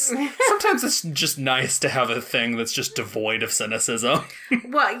nice. Sometimes it's just nice to have a thing that's just devoid of cynicism.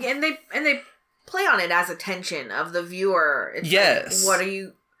 Well, and they play on it as a tension of the viewer. It's yes. Like, what are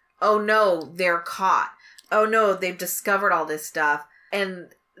you... Oh no, they're caught. Oh no, they've discovered all this stuff. And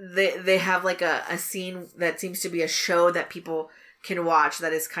they have like a scene that seems to be a show that people can watch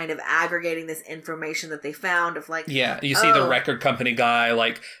that is kind of aggregating this information that they found of like... Yeah, you see the record company guy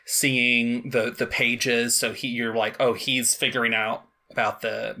like seeing the pages, so you're like, oh, he's figuring out about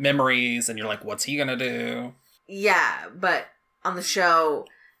the memories, and you're like, what's he gonna do? Yeah, but on the show...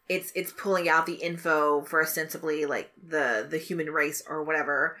 It's pulling out the info for ostensibly like the human race or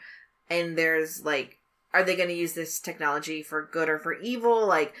whatever, and there's like, are they going to use this technology for good or for evil?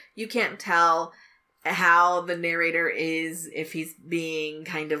 Like, you can't tell how the narrator is, if he's being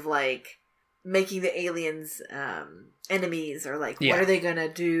kind of like making the aliens enemies, or like what are they going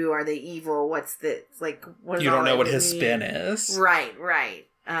to do? Are they evil? What's the like? What does you don't know what mean? his spin is, right?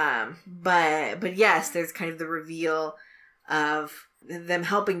 But yes, there's kind of the reveal of them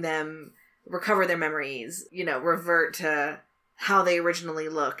helping them recover their memories, revert to how they originally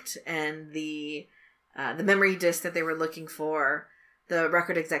looked, and the memory disc that they were looking for, the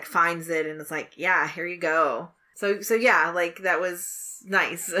record exec finds it and it's like, yeah, here you go. So yeah, like, that was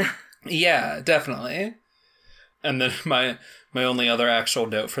nice. Yeah, definitely. And then my only other actual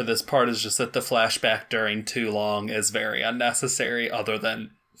note for this part is just that the flashback during Too Long is very unnecessary, other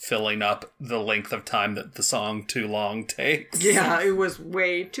than filling up the length of time that the song Too Long takes. Yeah, it was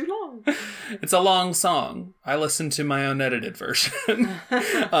way too long. It's a long song. I listened to my own edited version.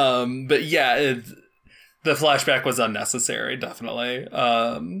 But yeah, the flashback was unnecessary, definitely.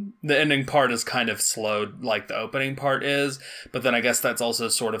 The ending part is kind of slowed like the opening part is, but then I guess that's also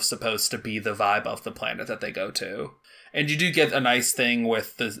sort of supposed to be the vibe of the planet that they go to. And you do get a nice thing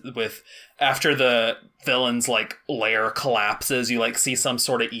with after the villain's like lair collapses, you like see some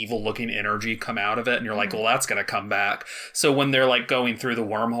sort of evil looking energy come out of it, and you're like, well, that's gonna come back. So when they're like going through the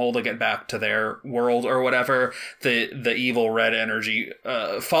wormhole to get back to their world or whatever, the evil red energy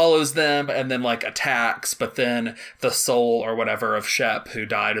follows them and then like attacks, but then the soul or whatever of Shep, who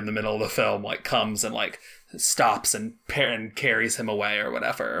died in the middle of the film, like comes and like stops and carries him away or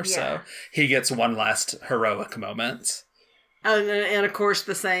whatever. Yeah. So he gets one last heroic moment. And of course,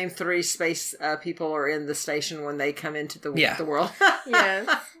 the same three space people are in the station when they come into the world. Yes.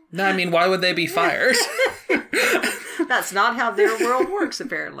 No, I mean, why would they be fired? That's not how their world works,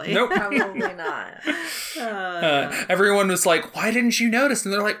 apparently. Nope. Probably not. Everyone was like, why didn't you notice?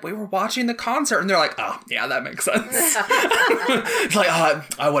 And they're like, we were watching the concert. And they're like, oh, yeah, that makes sense. It's like, oh,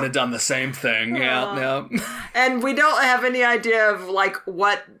 I would have done the same thing. Yeah. And we don't have any idea of, like,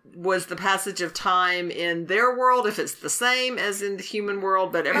 what was the passage of time in their world, if it's the same as in the human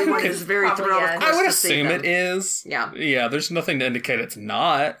world, but everyone is very probably, thrilled, yeah. of course, I would to see assume them. it is. Yeah. Yeah, there's nothing to indicate it's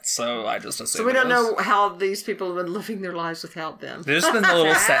not, so I just assume So we it don't is. know how these people have been living their lives without them. They've just been a little,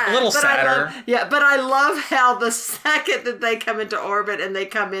 little But I sadder. love, but I love how the second that they come into orbit and they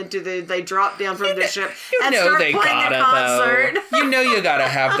come into they drop down from their ship and know start they playing gotta, a concert. though. You know you gotta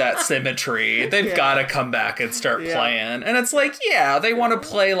have that symmetry. They've Yeah. gotta come back and start Yeah. playing. And it's like, yeah, they want to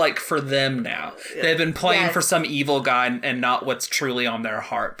play like for them now. They've been playing Yes. for some evil guy and not what's truly on their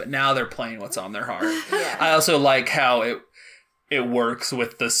heart, but now they're playing what's on their heart. Yeah. I also like how it works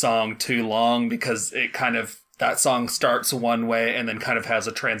with the song Too Long, because it kind of, that song starts one way and then kind of has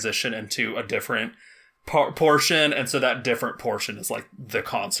a transition into a different portion, and so that different portion is like the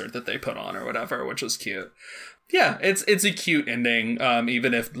concert that they put on or whatever, which is cute. Yeah, it's a cute ending,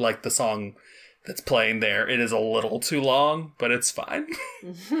 even if like the song that's playing there, it is a little too long, but it's fine.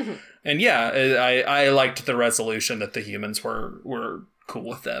 And yeah, I liked the resolution that the humans were cool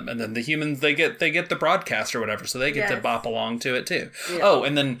with them, and then the humans they get the broadcast or whatever, so they get to Yes. bop along to it too. Yeah. Oh,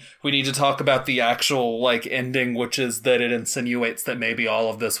 and then we need to talk about the actual like ending, which is that it insinuates that maybe all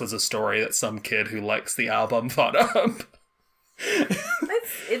of this was a story that some kid who likes the album thought up.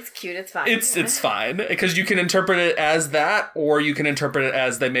 It's cute. It's fine. It's fine, because you can interpret it as that, or you can interpret it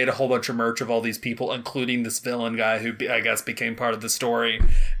as they made a whole bunch of merch of all these people, including this villain guy who I guess became part of the story.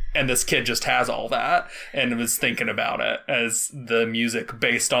 And this kid just has all that and was thinking about it as the music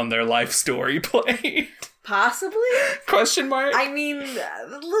based on their life story played. Possibly. Question mark? I mean, a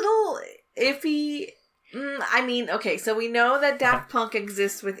little iffy. I mean, okay, so we know that Daft Punk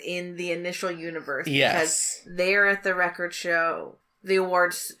exists within the initial universe. Yes. Because they're at the record show, the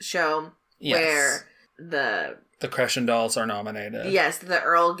awards show, Yes. where the Crescent Dolls are nominated. yes, the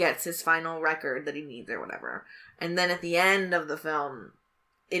Earl gets his final record that he needs or whatever. And then at the end of the film,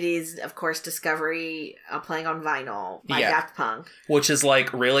 it is, of course, Discovery playing on vinyl by Yeah. Daft Punk. Which is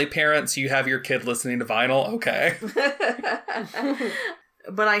like, really, parents? You have your kid listening to vinyl? Okay.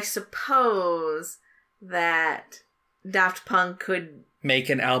 But I suppose that Daft Punk could... Make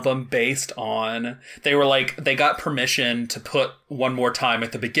an album based on... They were like, they got permission to put One More Time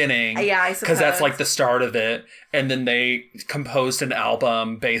at the beginning. Yeah, I suppose. Because that's like the start of it. And then they composed an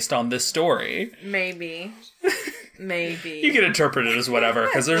album based on this story. Maybe. You can interpret it as whatever,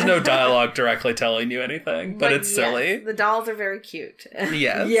 because there's no dialogue directly telling you anything, but it's yes, silly. The dolls are very cute.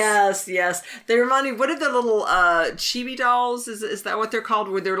 Yes. Yes. They remind me, what are the little chibi dolls? Is that what they're called?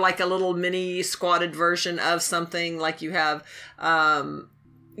 Where they're like a little mini squatted version of something, like you have a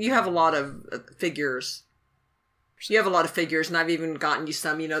lot of figures. You have a lot of figures, and I've even gotten you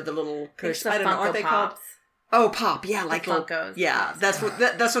some, the little It's cush. the I don't know, aren't Funko they called? Pops. Oh, Pop. Yeah, like The little- Funkos. Yeah, that's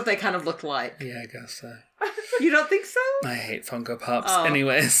what they kind of look like. Yeah, I guess so. You don't think so? I hate Funko Pops. Oh.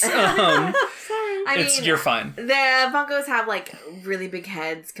 Anyways, Sorry. you're fine. The Funkos have like really big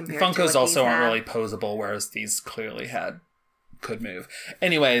heads compared to Funkos what also these aren't have. really posable, whereas these clearly could move.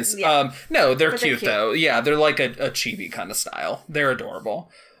 Anyways, Yeah. no, they're But they're cute cute. though. Yeah, they're like a chibi kind of style. They're adorable.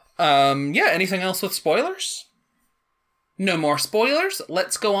 Yeah, anything else with spoilers? No more spoilers.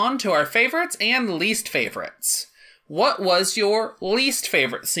 Let's go on to our favorites and least favorites. What was your least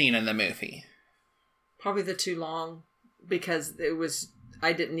favorite scene in the movie? Probably the too long, because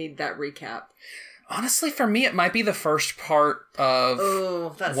I didn't need that recap. Honestly, for me, it might be the first part of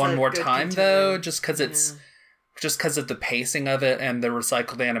Oh, that's One a More good Time, contender. though, just because of the pacing of it and the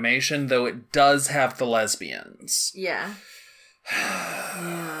recycled animation, though it does have the lesbians. Yeah.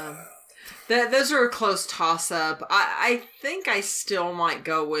 Yeah. Those are a close toss-up. I think I still might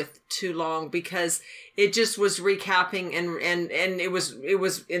go with Too Long, because it just was recapping and it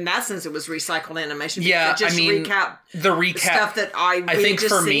was in that sense it was recycled animation. Yeah, it just I mean, recap the recap stuff that we I think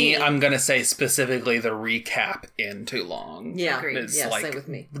just for me, seen. I'm gonna say specifically the recap in Too Long. Yeah, Agreed. It's yeah, like, same with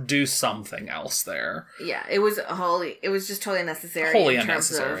me. do something else there. Yeah. It was just totally unnecessary. Wholly in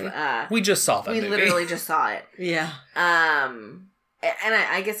terms unnecessary. Of, We just saw that we movie. literally just saw it. Yeah. And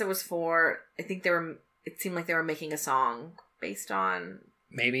I guess it was for, I think it seemed like they were making a song based on,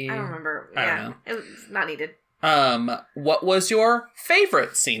 Maybe. I don't remember. I Yeah. don't know. It was not needed. What was your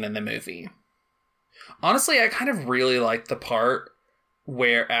favorite scene in the movie? Honestly, I kind of really like the part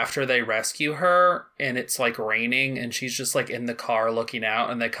where after they rescue her and it's like raining and she's just like in the car looking out,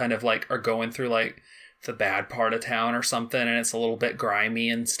 and they kind of like are going through like the bad part of town or something, and it's a little bit grimy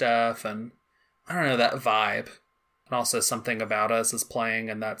and stuff, and I don't know, that vibe. And also Something About Us is playing,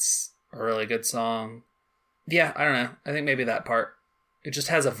 and that's a really good song. Yeah, I don't know. I think maybe that part. It just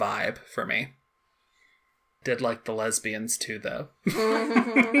has a vibe for me. Did like the lesbians too, though.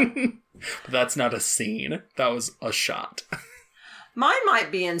 But that's not a scene. That was a shot. Mine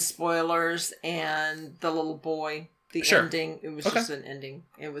might be in spoilers and the little boy, the Sure. ending. It was Okay. just an ending.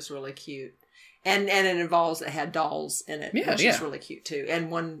 It was really cute. And it had dolls in it, Yeah, which yeah. is really cute too.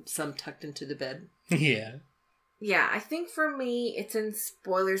 And some tucked into the bed. Yeah. Yeah, I think for me, it's in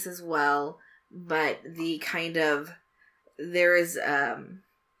spoilers as well, but the kind of, there is a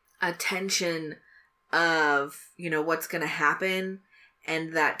tension of, what's going to happen,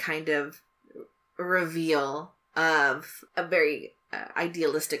 and that kind of reveal of a very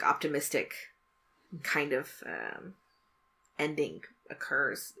idealistic, optimistic kind of ending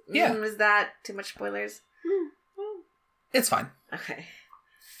occurs. Yeah. Is that too much spoilers? It's fine. Okay.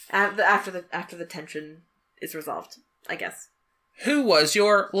 After the tension is resolved, I guess. Who was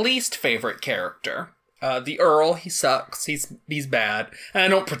your least favorite character? The Earl, he sucks. He's bad. And I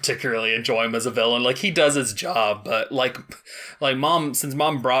don't particularly enjoy him as a villain. Like, he does his job, but like Mom, since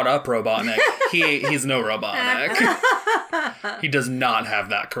Mom brought up Robotnik, he's no Robotnik. He does not have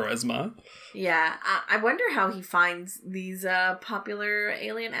that charisma. Yeah, I wonder how he finds these popular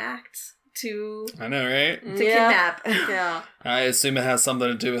alien acts to I know, right? kidnap. Yeah. I assume it has something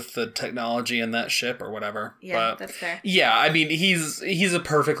to do with the technology in that ship or whatever. Yeah, But that's fair. yeah, I mean, he's a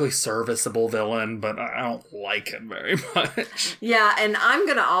perfectly serviceable villain, but I don't like him very much. Yeah, and I'm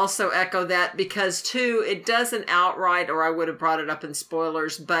going to also echo that because, too, it doesn't outright, or I would have brought it up in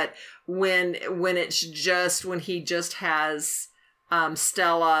spoilers, but when he just has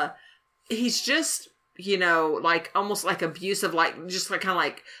Stella, he's just, like almost like abusive, like just like kind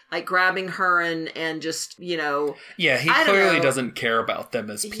of like grabbing her and just, Yeah, he I don't clearly know. doesn't care about them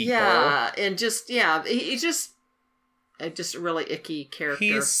as people. Yeah, and just, he's just a really icky character.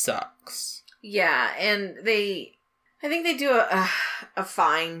 He sucks. Yeah, and I think they do a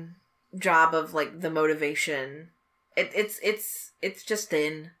fine job of like the motivation. It's just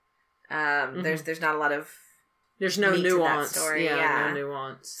thin. There's not a lot of There's no meat to that nuance. story, Yeah, yeah. no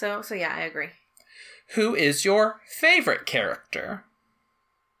nuance. so yeah, I agree. Who is your favorite character?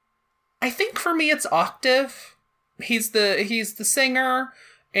 I think for me it's Octave. He's the singer,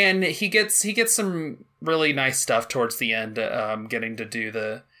 and he gets some really nice stuff towards the end, getting to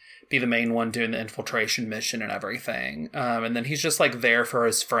be the main one doing the infiltration mission and everything. And then he's just like there for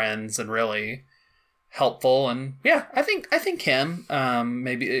his friends and really helpful. And yeah, I think him.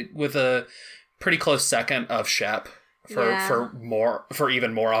 Maybe with a pretty close second of Shep for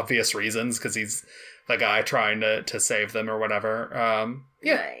even more obvious reasons, because he's the guy trying to save them or whatever.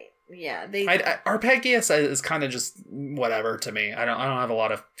 Yeah. Right. Yeah, Arpegius is kind of just whatever to me. I don't have a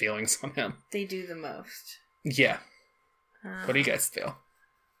lot of feelings on him. they do the most. Yeah. What do you guys feel?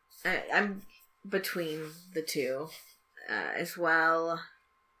 I'm between the two as well.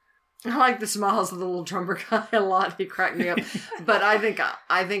 I like the smiles of the little drummer guy a lot. He cracked me up. But I think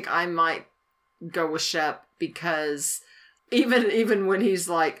I might go with Shep, because even when he's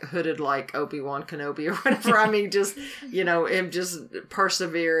like hooded like Obi-Wan Kenobi or whatever, I mean, just, him just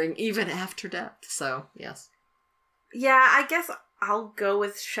persevering even after death. So, yes. Yeah, I guess I'll go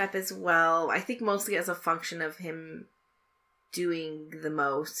with Shep as well. I think mostly as a function of him doing the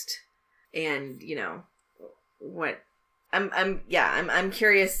most, and what I'm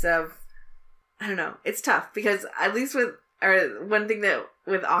curious of. I don't know. It's tough because at least one thing that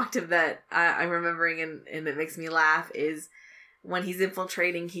with Octave that I'm remembering and it makes me laugh is when he's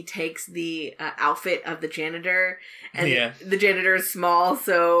infiltrating, he takes the outfit of the janitor, and the janitor is small,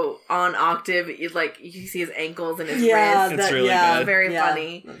 so on Octave, you see his ankles and his wrists. It's really good. Very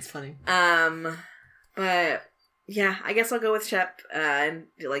funny. That's funny. But yeah, I guess I'll go with Shep. And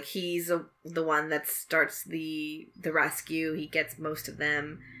like he's the one that starts the rescue. He gets most of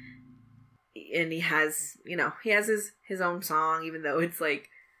them, and he has his own song, even though it's like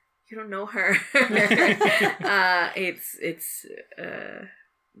you don't know her. It's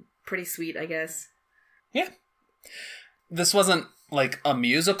pretty sweet, I guess. Yeah. This wasn't like a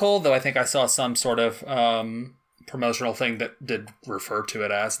musical, though I think I saw some sort of promotional thing that did refer to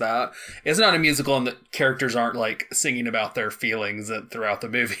it as that. It's not a musical, and the characters aren't like singing about their feelings throughout the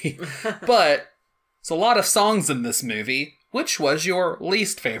movie. But it's a lot of songs in this movie. Which was your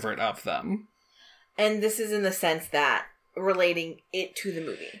least favorite of them? And this is in the sense that relating it to the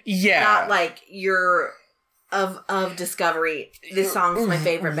movie. Yeah. Not like you're of Discovery. This song's my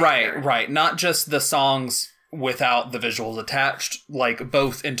favorite. Right. Not just the songs without the visuals attached, like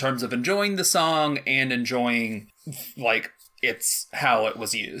both in terms of enjoying the song and enjoying like it's how it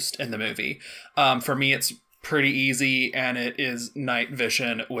was used in the movie. For me, it's pretty easy, and it is Night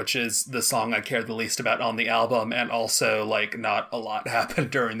Vision, which is the song I care the least about on the album, and also not a lot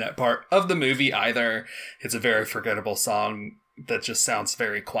happened during that part of the movie either. It's a very forgettable song, that just sounds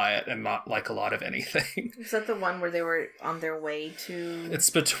very quiet and not like a lot of anything. Was that the one where they were on their way to... It's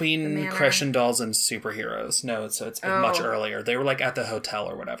The between manor? Crescent Dolls and Superheroes. No, so it's much Oh. earlier. They were like at the hotel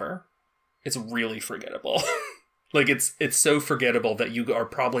or whatever. It's really forgettable. Like it's so forgettable that you are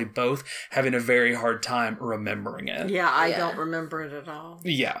probably both having a very hard time remembering it. Yeah, I Yeah. don't remember it at all.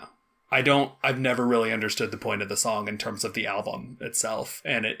 Yeah. I've never really understood the point of the song in terms of the album itself.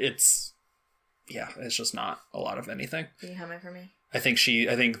 And it's just not a lot of anything. Can you hum it for me? I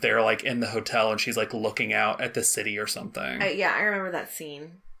think they're like in the hotel and she's like looking out at the city or something. Yeah, I remember that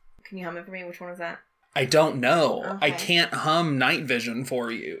scene. Can you hum it for me? Which one was that? I don't know. I Okay. can't hum Night Vision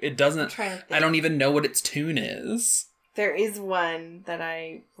for you. It doesn't. trying to think. I don't even know what its tune is. There is one that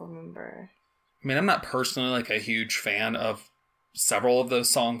I remember. I mean, I'm not personally like a huge fan of several of those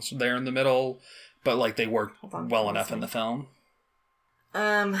songs there in the middle, but like they work Hold on, well one enough in second. the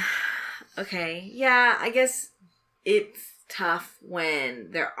film. Okay. Yeah, I guess it's tough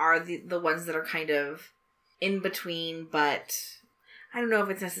when there are the ones that are kind of in between, but I don't know if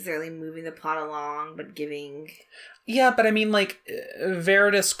it's necessarily moving the plot along, but giving... Yeah, but I mean, like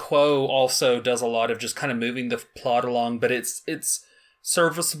Veritas Quo also does a lot of just kind of moving the plot along, but it's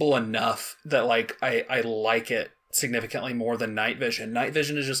serviceable enough that like I like it significantly more than Night Vision. Night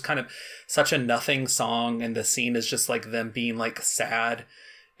Vision is just kind of such a nothing song, and the scene is just like them being like sad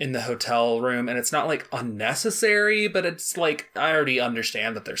in the hotel room, and it's not like unnecessary, but it's like I already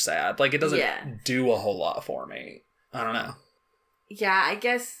understand that they're sad. Like it doesn't Yeah. do a whole lot for me. I don't know. Yeah, I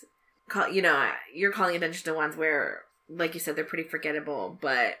guess, you're calling attention to ones where, like you said, they're pretty forgettable,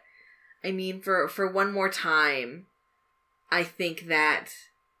 but I mean, for One More Time, I think that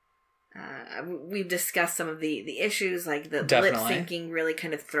we've discussed some of the issues, like the lip Definitely. syncing really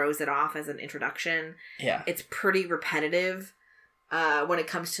kind of throws it off as an introduction. Yeah. It's pretty repetitive when it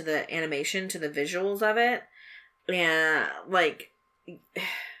comes to the animation, to the visuals of it. And, like,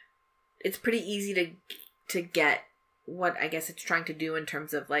 it's pretty easy to get what I guess it's trying to do in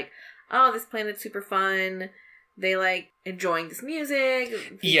terms of, like, oh, this planet's super fun. They like enjoying this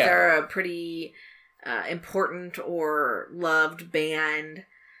music. Yeah. They're a pretty important or loved band.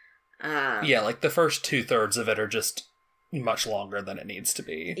 Yeah, like the first 2/3 of it are just much longer than it needs to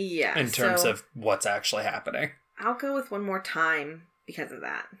be. Yeah. In terms so of what's actually happening. I'll go with One More Time because of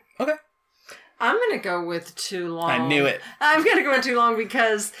that. Okay. I'm going to go with Too Long. I knew it. I'm going to go with Too Long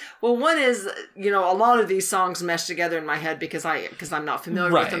because, well, one is, a lot of these songs mesh together in my head because I'm not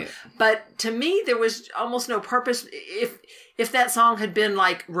familiar with them. Right. But to me, there was almost no purpose. If that song had been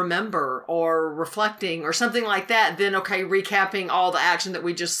like Remember or Reflecting or something like that, then okay, recapping all the action that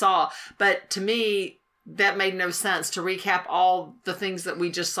we just saw. But to me, that made no sense to recap all the things that we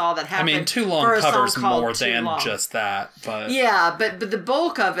just saw that I happened. mean, Too for Long a song covers called more Too than Long. just that, but Yeah, but the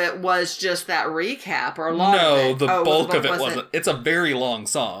bulk of it was just that recap, or a lot of no, it. the Oh, bulk of it wasn't. wasn't. It's a very long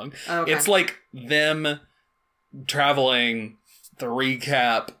song. Okay. It's like them traveling, the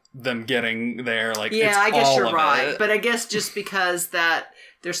recap, them getting there. Like, Yeah, it's I guess all you're of right. it. But I guess just because that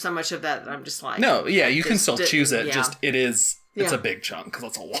there's so much of that I'm just like, No, yeah, you can Just still didn't- choose it. yeah. Just it's Yeah. a big chunk because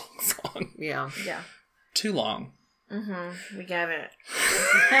it's a long song. Yeah. Yeah. Too long. Mm-hmm. We get it.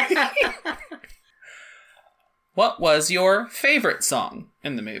 What was your favorite song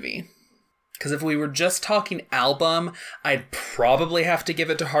in the movie? Because if we were just talking album, I'd probably have to give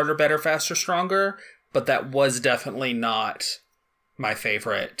it to Harder, Better, Faster, Stronger, but that was definitely not my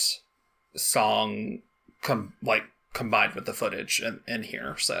favorite song combined with the footage in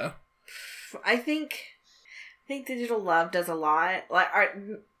here, so. I think Digital Love does a lot. Like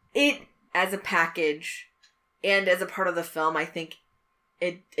it as a package and as a part of the film, I think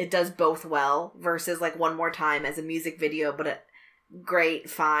it does both well versus like One More Time as a music video, but great,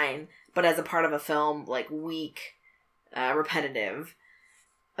 fine, but as a part of a film, like weak, repetitive.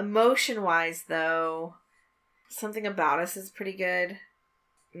 Emotion wise, though, Something About Us is pretty good.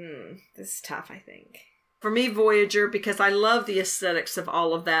 This is tough, I think. For me, Voyager, because I love the aesthetics of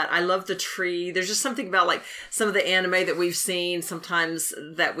all of that. I love the tree. There's just something about like some of the anime that we've seen sometimes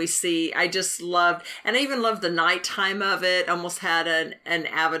that we see. I just loved, and I even loved the nighttime of it. Almost had an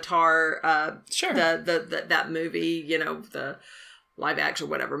Avatar, Sure. that movie, the live action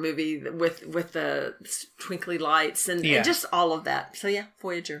whatever movie with the twinkly lights and just all of that. So yeah,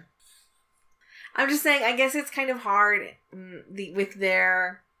 Voyager. I'm just saying, I guess it's kind of hard with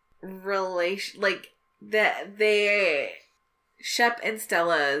their relation, like that Shep and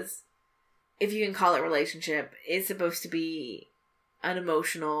Stella's, if you can call it relationship, is supposed to be an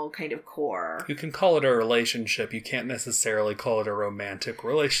emotional kind of core. You can call it a relationship. You can't necessarily call it a romantic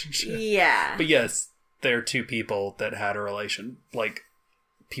relationship. Yeah. But yes, they're two people that had a relation. Like,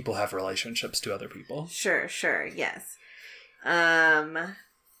 people have relationships to other people. Sure, yes. I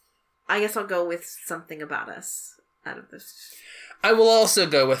guess I'll go with Something About Us out of this. I will also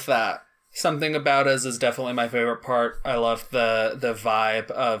go with that. Something About Us is definitely my favorite part. I love the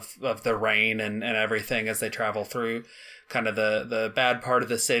vibe of the rain and everything as they travel through kind of the bad part of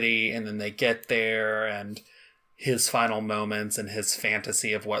the city, and then they get there, and his final moments and his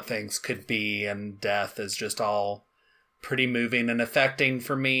fantasy of what things could be and death is just all pretty moving and affecting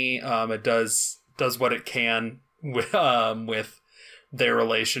for me. It does what it can with their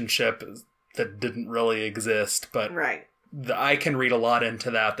relationship that didn't really exist, but Right. I can read a lot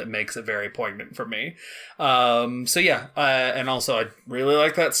into that makes it very poignant for me. So yeah, and also I really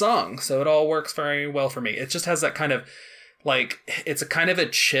like that song, so it all works very well for me. It just has that kind of, like, it's a kind of a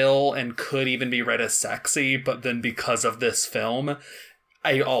chill and could even be read as sexy, but then because of this film,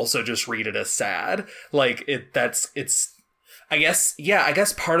 I also just read it as sad. Like, I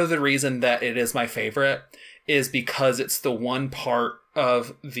guess part of the reason that it is my favorite is because it's the one part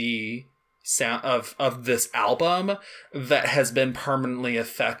of the sound of this album that has been permanently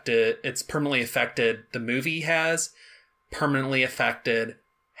affected. It's permanently affected, the movie has permanently affected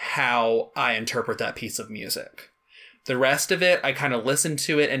how I interpret that piece of music. The rest of it, I kind of listen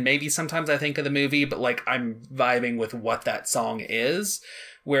to it, and maybe sometimes I think of the movie, but like I'm vibing with what that song is.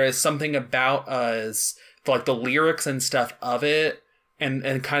 Whereas Something About Us, like the lyrics and stuff of it,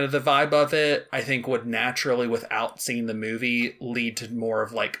 and kind of the vibe of it, I think would naturally, without seeing the movie, lead to more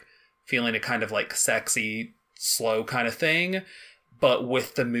of like feeling a kind of like sexy, slow kind of thing. But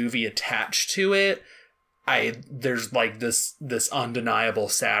with the movie attached to it, there's like this undeniable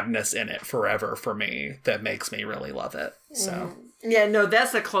sadness in it forever for me that makes me really love it. So Yeah, no,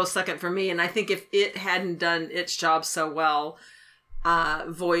 that's a close second for me. And I think if it hadn't done its job so well,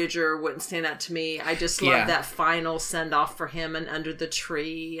 Voyager wouldn't stand out to me. I just love that final send off for him and Under the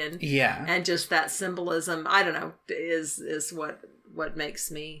Tree, and just that symbolism. I don't know, is what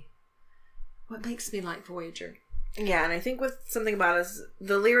makes me like Voyager. Yeah, and I think with Something About Us,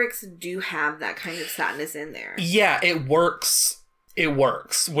 the lyrics do have that kind of sadness in there. Yeah, it works. It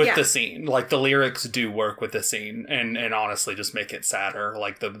works with the scene. Like, the lyrics do work with the scene, and honestly just make it sadder.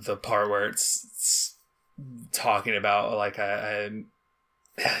 Like, the part where it's talking about, like, I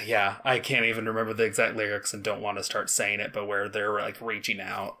can't even remember the exact lyrics and don't want to start saying it, but where they're, like, reaching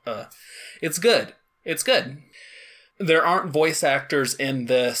out. It's good. It's good. There aren't voice actors in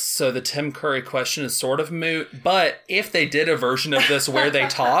this, so the Tim Curry question is sort of moot. But if they did a version of this where they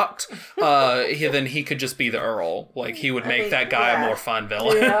talked, then he could just be the Earl. Like, he would make that guy a more fun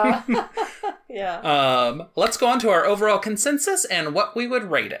villain. Yeah. Yeah. Let's go on to our overall consensus and what we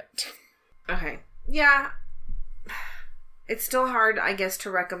would rate it. Okay. Yeah. It's still hard, I guess, to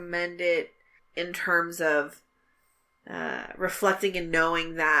recommend it in terms of reflecting and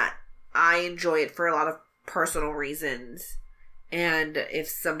knowing that I enjoy it for a lot of personal reasons, and if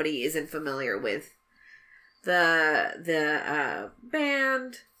somebody isn't familiar with the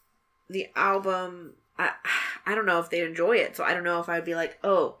band, the album, I don't know if they'd enjoy it. So I don't know if I'd be like,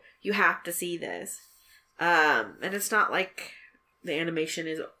 oh, you have to see this. And it's not like the animation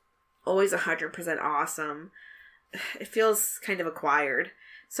is always 100% awesome. It feels kind of acquired.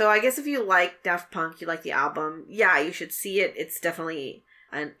 So I guess if you like Daft Punk, you like the album, yeah, you should see it. It's definitely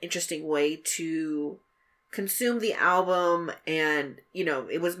an interesting way to consume the album, and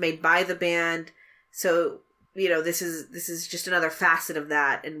it was made by the band, so this is just another facet of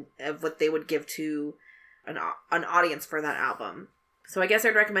that and of what they would give to an audience for that album. So I guess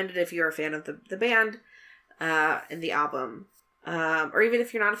I'd recommend it if you're a fan of the band and the album, or even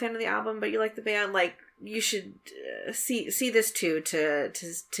if you're not a fan of the album but you like the band, like, you should see this too to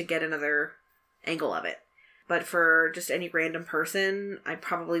get another angle of it. But for just any random person, I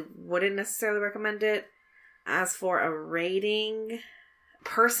probably wouldn't necessarily recommend it. As for a rating,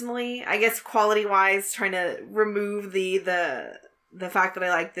 personally, I guess quality-wise, trying to remove the fact that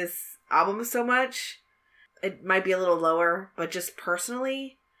I like this album so much, it might be a little lower. But just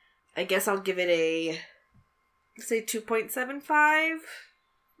personally, I guess I'll give it say 2.75.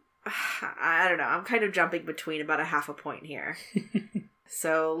 I don't know. I'm kind of jumping between about a half a point here.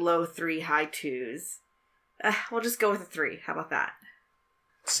 So low 3, high 2s. We'll just go with a 3. How about that?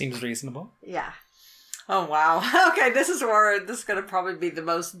 Seems reasonable. Yeah. Oh, wow. Okay, this is going to probably be the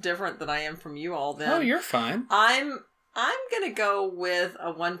most different that I am from you all then. Oh, you're fine. I'm going to go with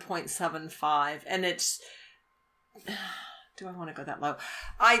a 1.75, and it's... Do I want to go that low?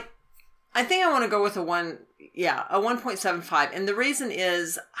 I think I want to go with a 1.75, and the reason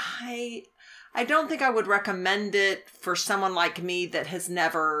is I don't think I would recommend it for someone like me that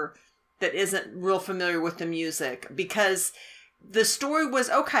isn't real familiar with the music, because the story was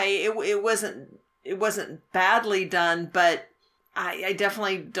okay. It wasn't badly done, but I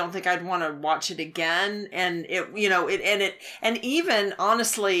definitely don't think I'd want to watch it again. And and even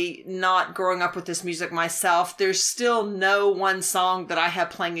honestly, not growing up with this music myself, there's still no one song that I have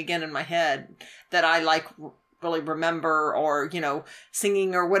playing again in my head that I like really remember, or,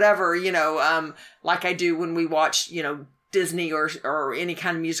 singing or whatever, like I do when we watch, Disney or any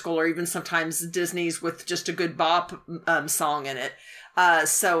kind of musical, or even sometimes Disney's with just a good bop song in it.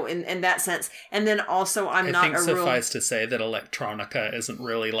 So in that sense, and then also I think suffice to say that electronica isn't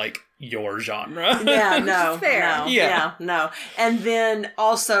really like your genre. Yeah, no, fair. No. And then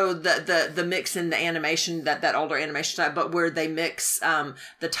also the mix in the animation, that older animation type, but where they mix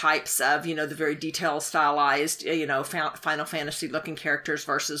the types of, the very detail stylized, Final Fantasy looking characters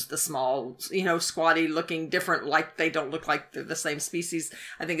versus the small, squatty looking different, like they don't look like they're the same species,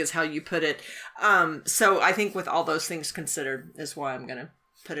 I think is how you put it. So I think with all those things considered is why I'm going to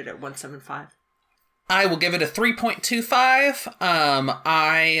put it at 175. I will give it a 3.25.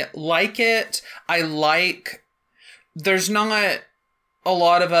 I like it. There's not a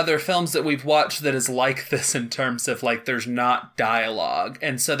lot of other films that we've watched that is like this in terms of like there's not dialogue.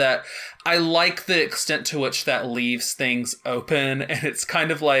 And so that I like the extent to which that leaves things open, and it's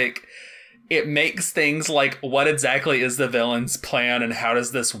kind of like it makes things like what exactly is the villain's plan and how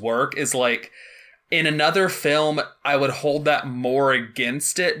does this work is like in another film, I would hold that more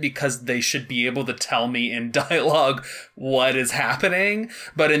against it because they should be able to tell me in dialogue what is happening.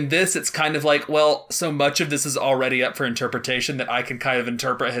 But in this, it's kind of like, well, so much of this is already up for interpretation that I can kind of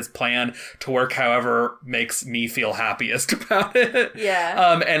interpret his plan to work however makes me feel happiest about it.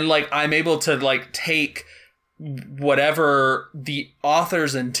 Yeah. And like, I'm able to like take whatever the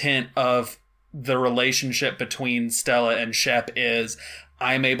author's intent of the relationship between Stella and Shep is,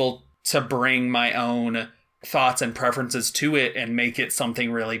 I'm able to bring my own thoughts and preferences to it and make it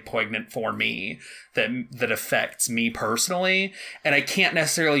something really poignant for me that affects me personally. And I can't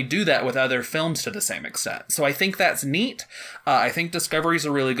necessarily do that with other films to the same extent. So I think that's neat. I think Discovery's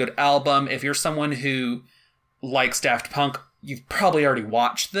a really good album. If you're someone who likes Daft Punk, you've probably already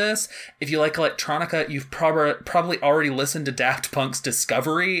watched this. If you like electronica, you've probably already listened to Daft Punk's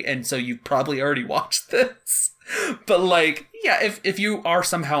Discovery, and so you've probably already watched this. But like, yeah, if you are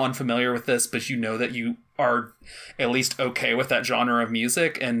somehow unfamiliar with this, but you know that you are at least okay with that genre of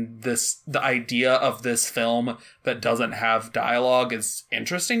music, and the idea of this film that doesn't have dialogue is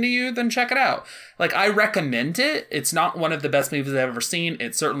interesting to you, then check it out. Like, I recommend it. It's not one of the best movies I've ever seen.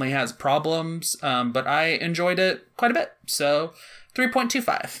 It certainly has problems, but I enjoyed it quite a bit. So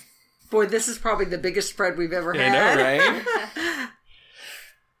 3.25. Boy, this is probably the biggest spread we've ever had. I know, right?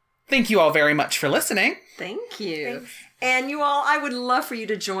 Thank you all very much for listening. Thank you. Thanks. And you all, I would love for you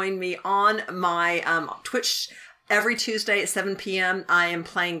to join me on my Twitch every Tuesday at 7 p.m. I am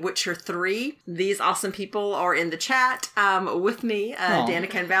playing Witcher 3. These awesome people are in the chat with me,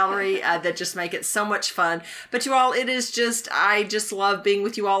 Danica and Valerie, that just make it so much fun. But you all, I just love being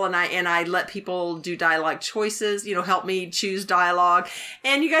with you all, and I let people do dialogue choices, help me choose dialogue.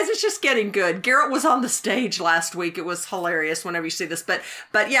 And you guys, it's just getting good. Garrett was on the stage last week. It was hilarious whenever you see this. But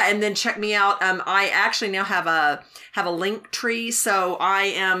yeah, and then check me out. I actually now have a link tree. So I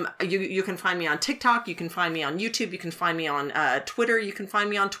am, you can find me on TikTok. You can find me on YouTube. You can find me on Twitter. You can find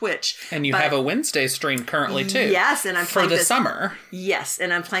me on Twitch. And you have a Wednesday stream currently too. Yes, and I'm for the summer. Yes,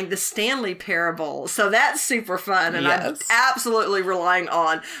 and I'm playing the Stanley Parable. So that's super fun, and yes. I'm absolutely relying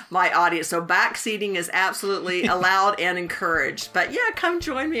on my audience. So backseating is absolutely allowed and encouraged. But yeah, come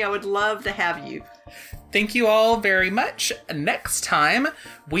join me. I would love to have you. Thank you all very much. Next time,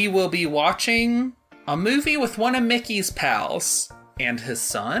 we will be watching a movie with one of Mickey's pals and his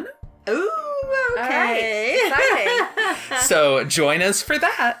son. Ooh, okay. All right. Exciting. So join us for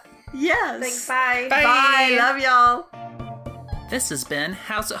that. Yes. Thanks. Bye. Bye. Bye. Love y'all. This has been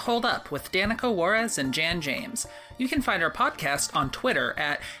How's It Hold Up with Danica Juarez and Jan James. You can find our podcast on Twitter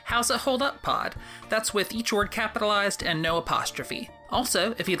at How's It Hold Up Pod. That's with each word capitalized and no apostrophe.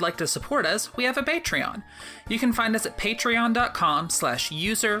 Also, if you'd like to support us, we have a Patreon. You can find us at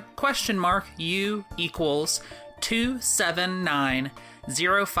patreon.com/user?u equals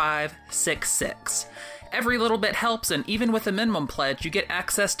 2790566. Every little bit helps, and even with a minimum pledge, you get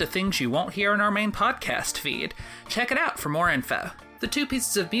access to things you won't hear in our main podcast feed. Check it out for more info. The two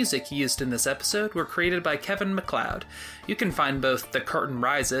pieces of music used in this episode were created by Kevin MacLeod. You can find both The Curtain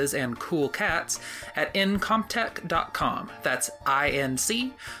Rises and Cool Cats at incomptech.com. That's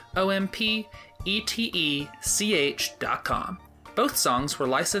INCOMPETECH.com. Both songs were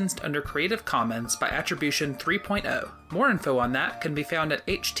licensed under Creative Commons by Attribution 3.0. More info on that can be found at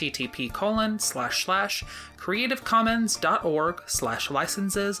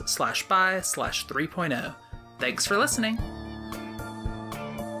http://creativecommons.org/licenses/by/3.0. Thanks for listening.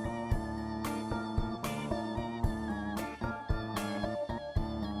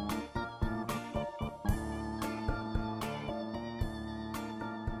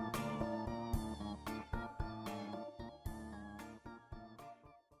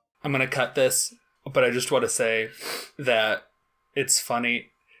 I'm going to cut this, but I just want to say that it's funny.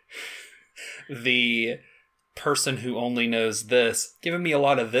 The person who only knows this, giving me a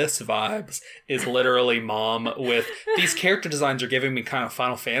lot of this vibes, is literally Mom with, these character designs are giving me kind of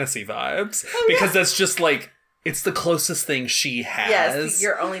Final Fantasy vibes. Because that's just like, it's the closest thing she has. Yes,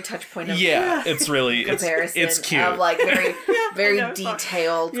 your only touch point of it's really, comparison it's cute. of like very, very I know,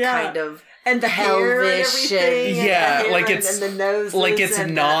 detailed yeah. kind of And the hair and pelvish everything. And Yeah, the hair like it's- and the nose. like it's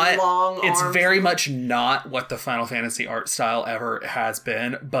and not, the long it's arms. very much not what the Final Fantasy art style ever has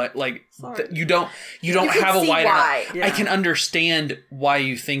been, but like Sorry. you don't can have a see wide why. Yeah. I can understand why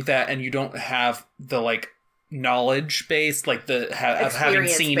you think that, and you don't have the like knowledge base, like the of having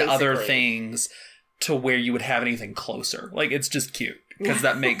Experience, seen other basically. things to where you would have anything closer. Like it's just cute because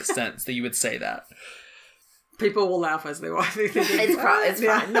that makes sense that you would say that. People will laugh as they watch. They think it's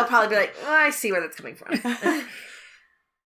yeah. fine. They'll probably be like, oh, I see where that's coming from.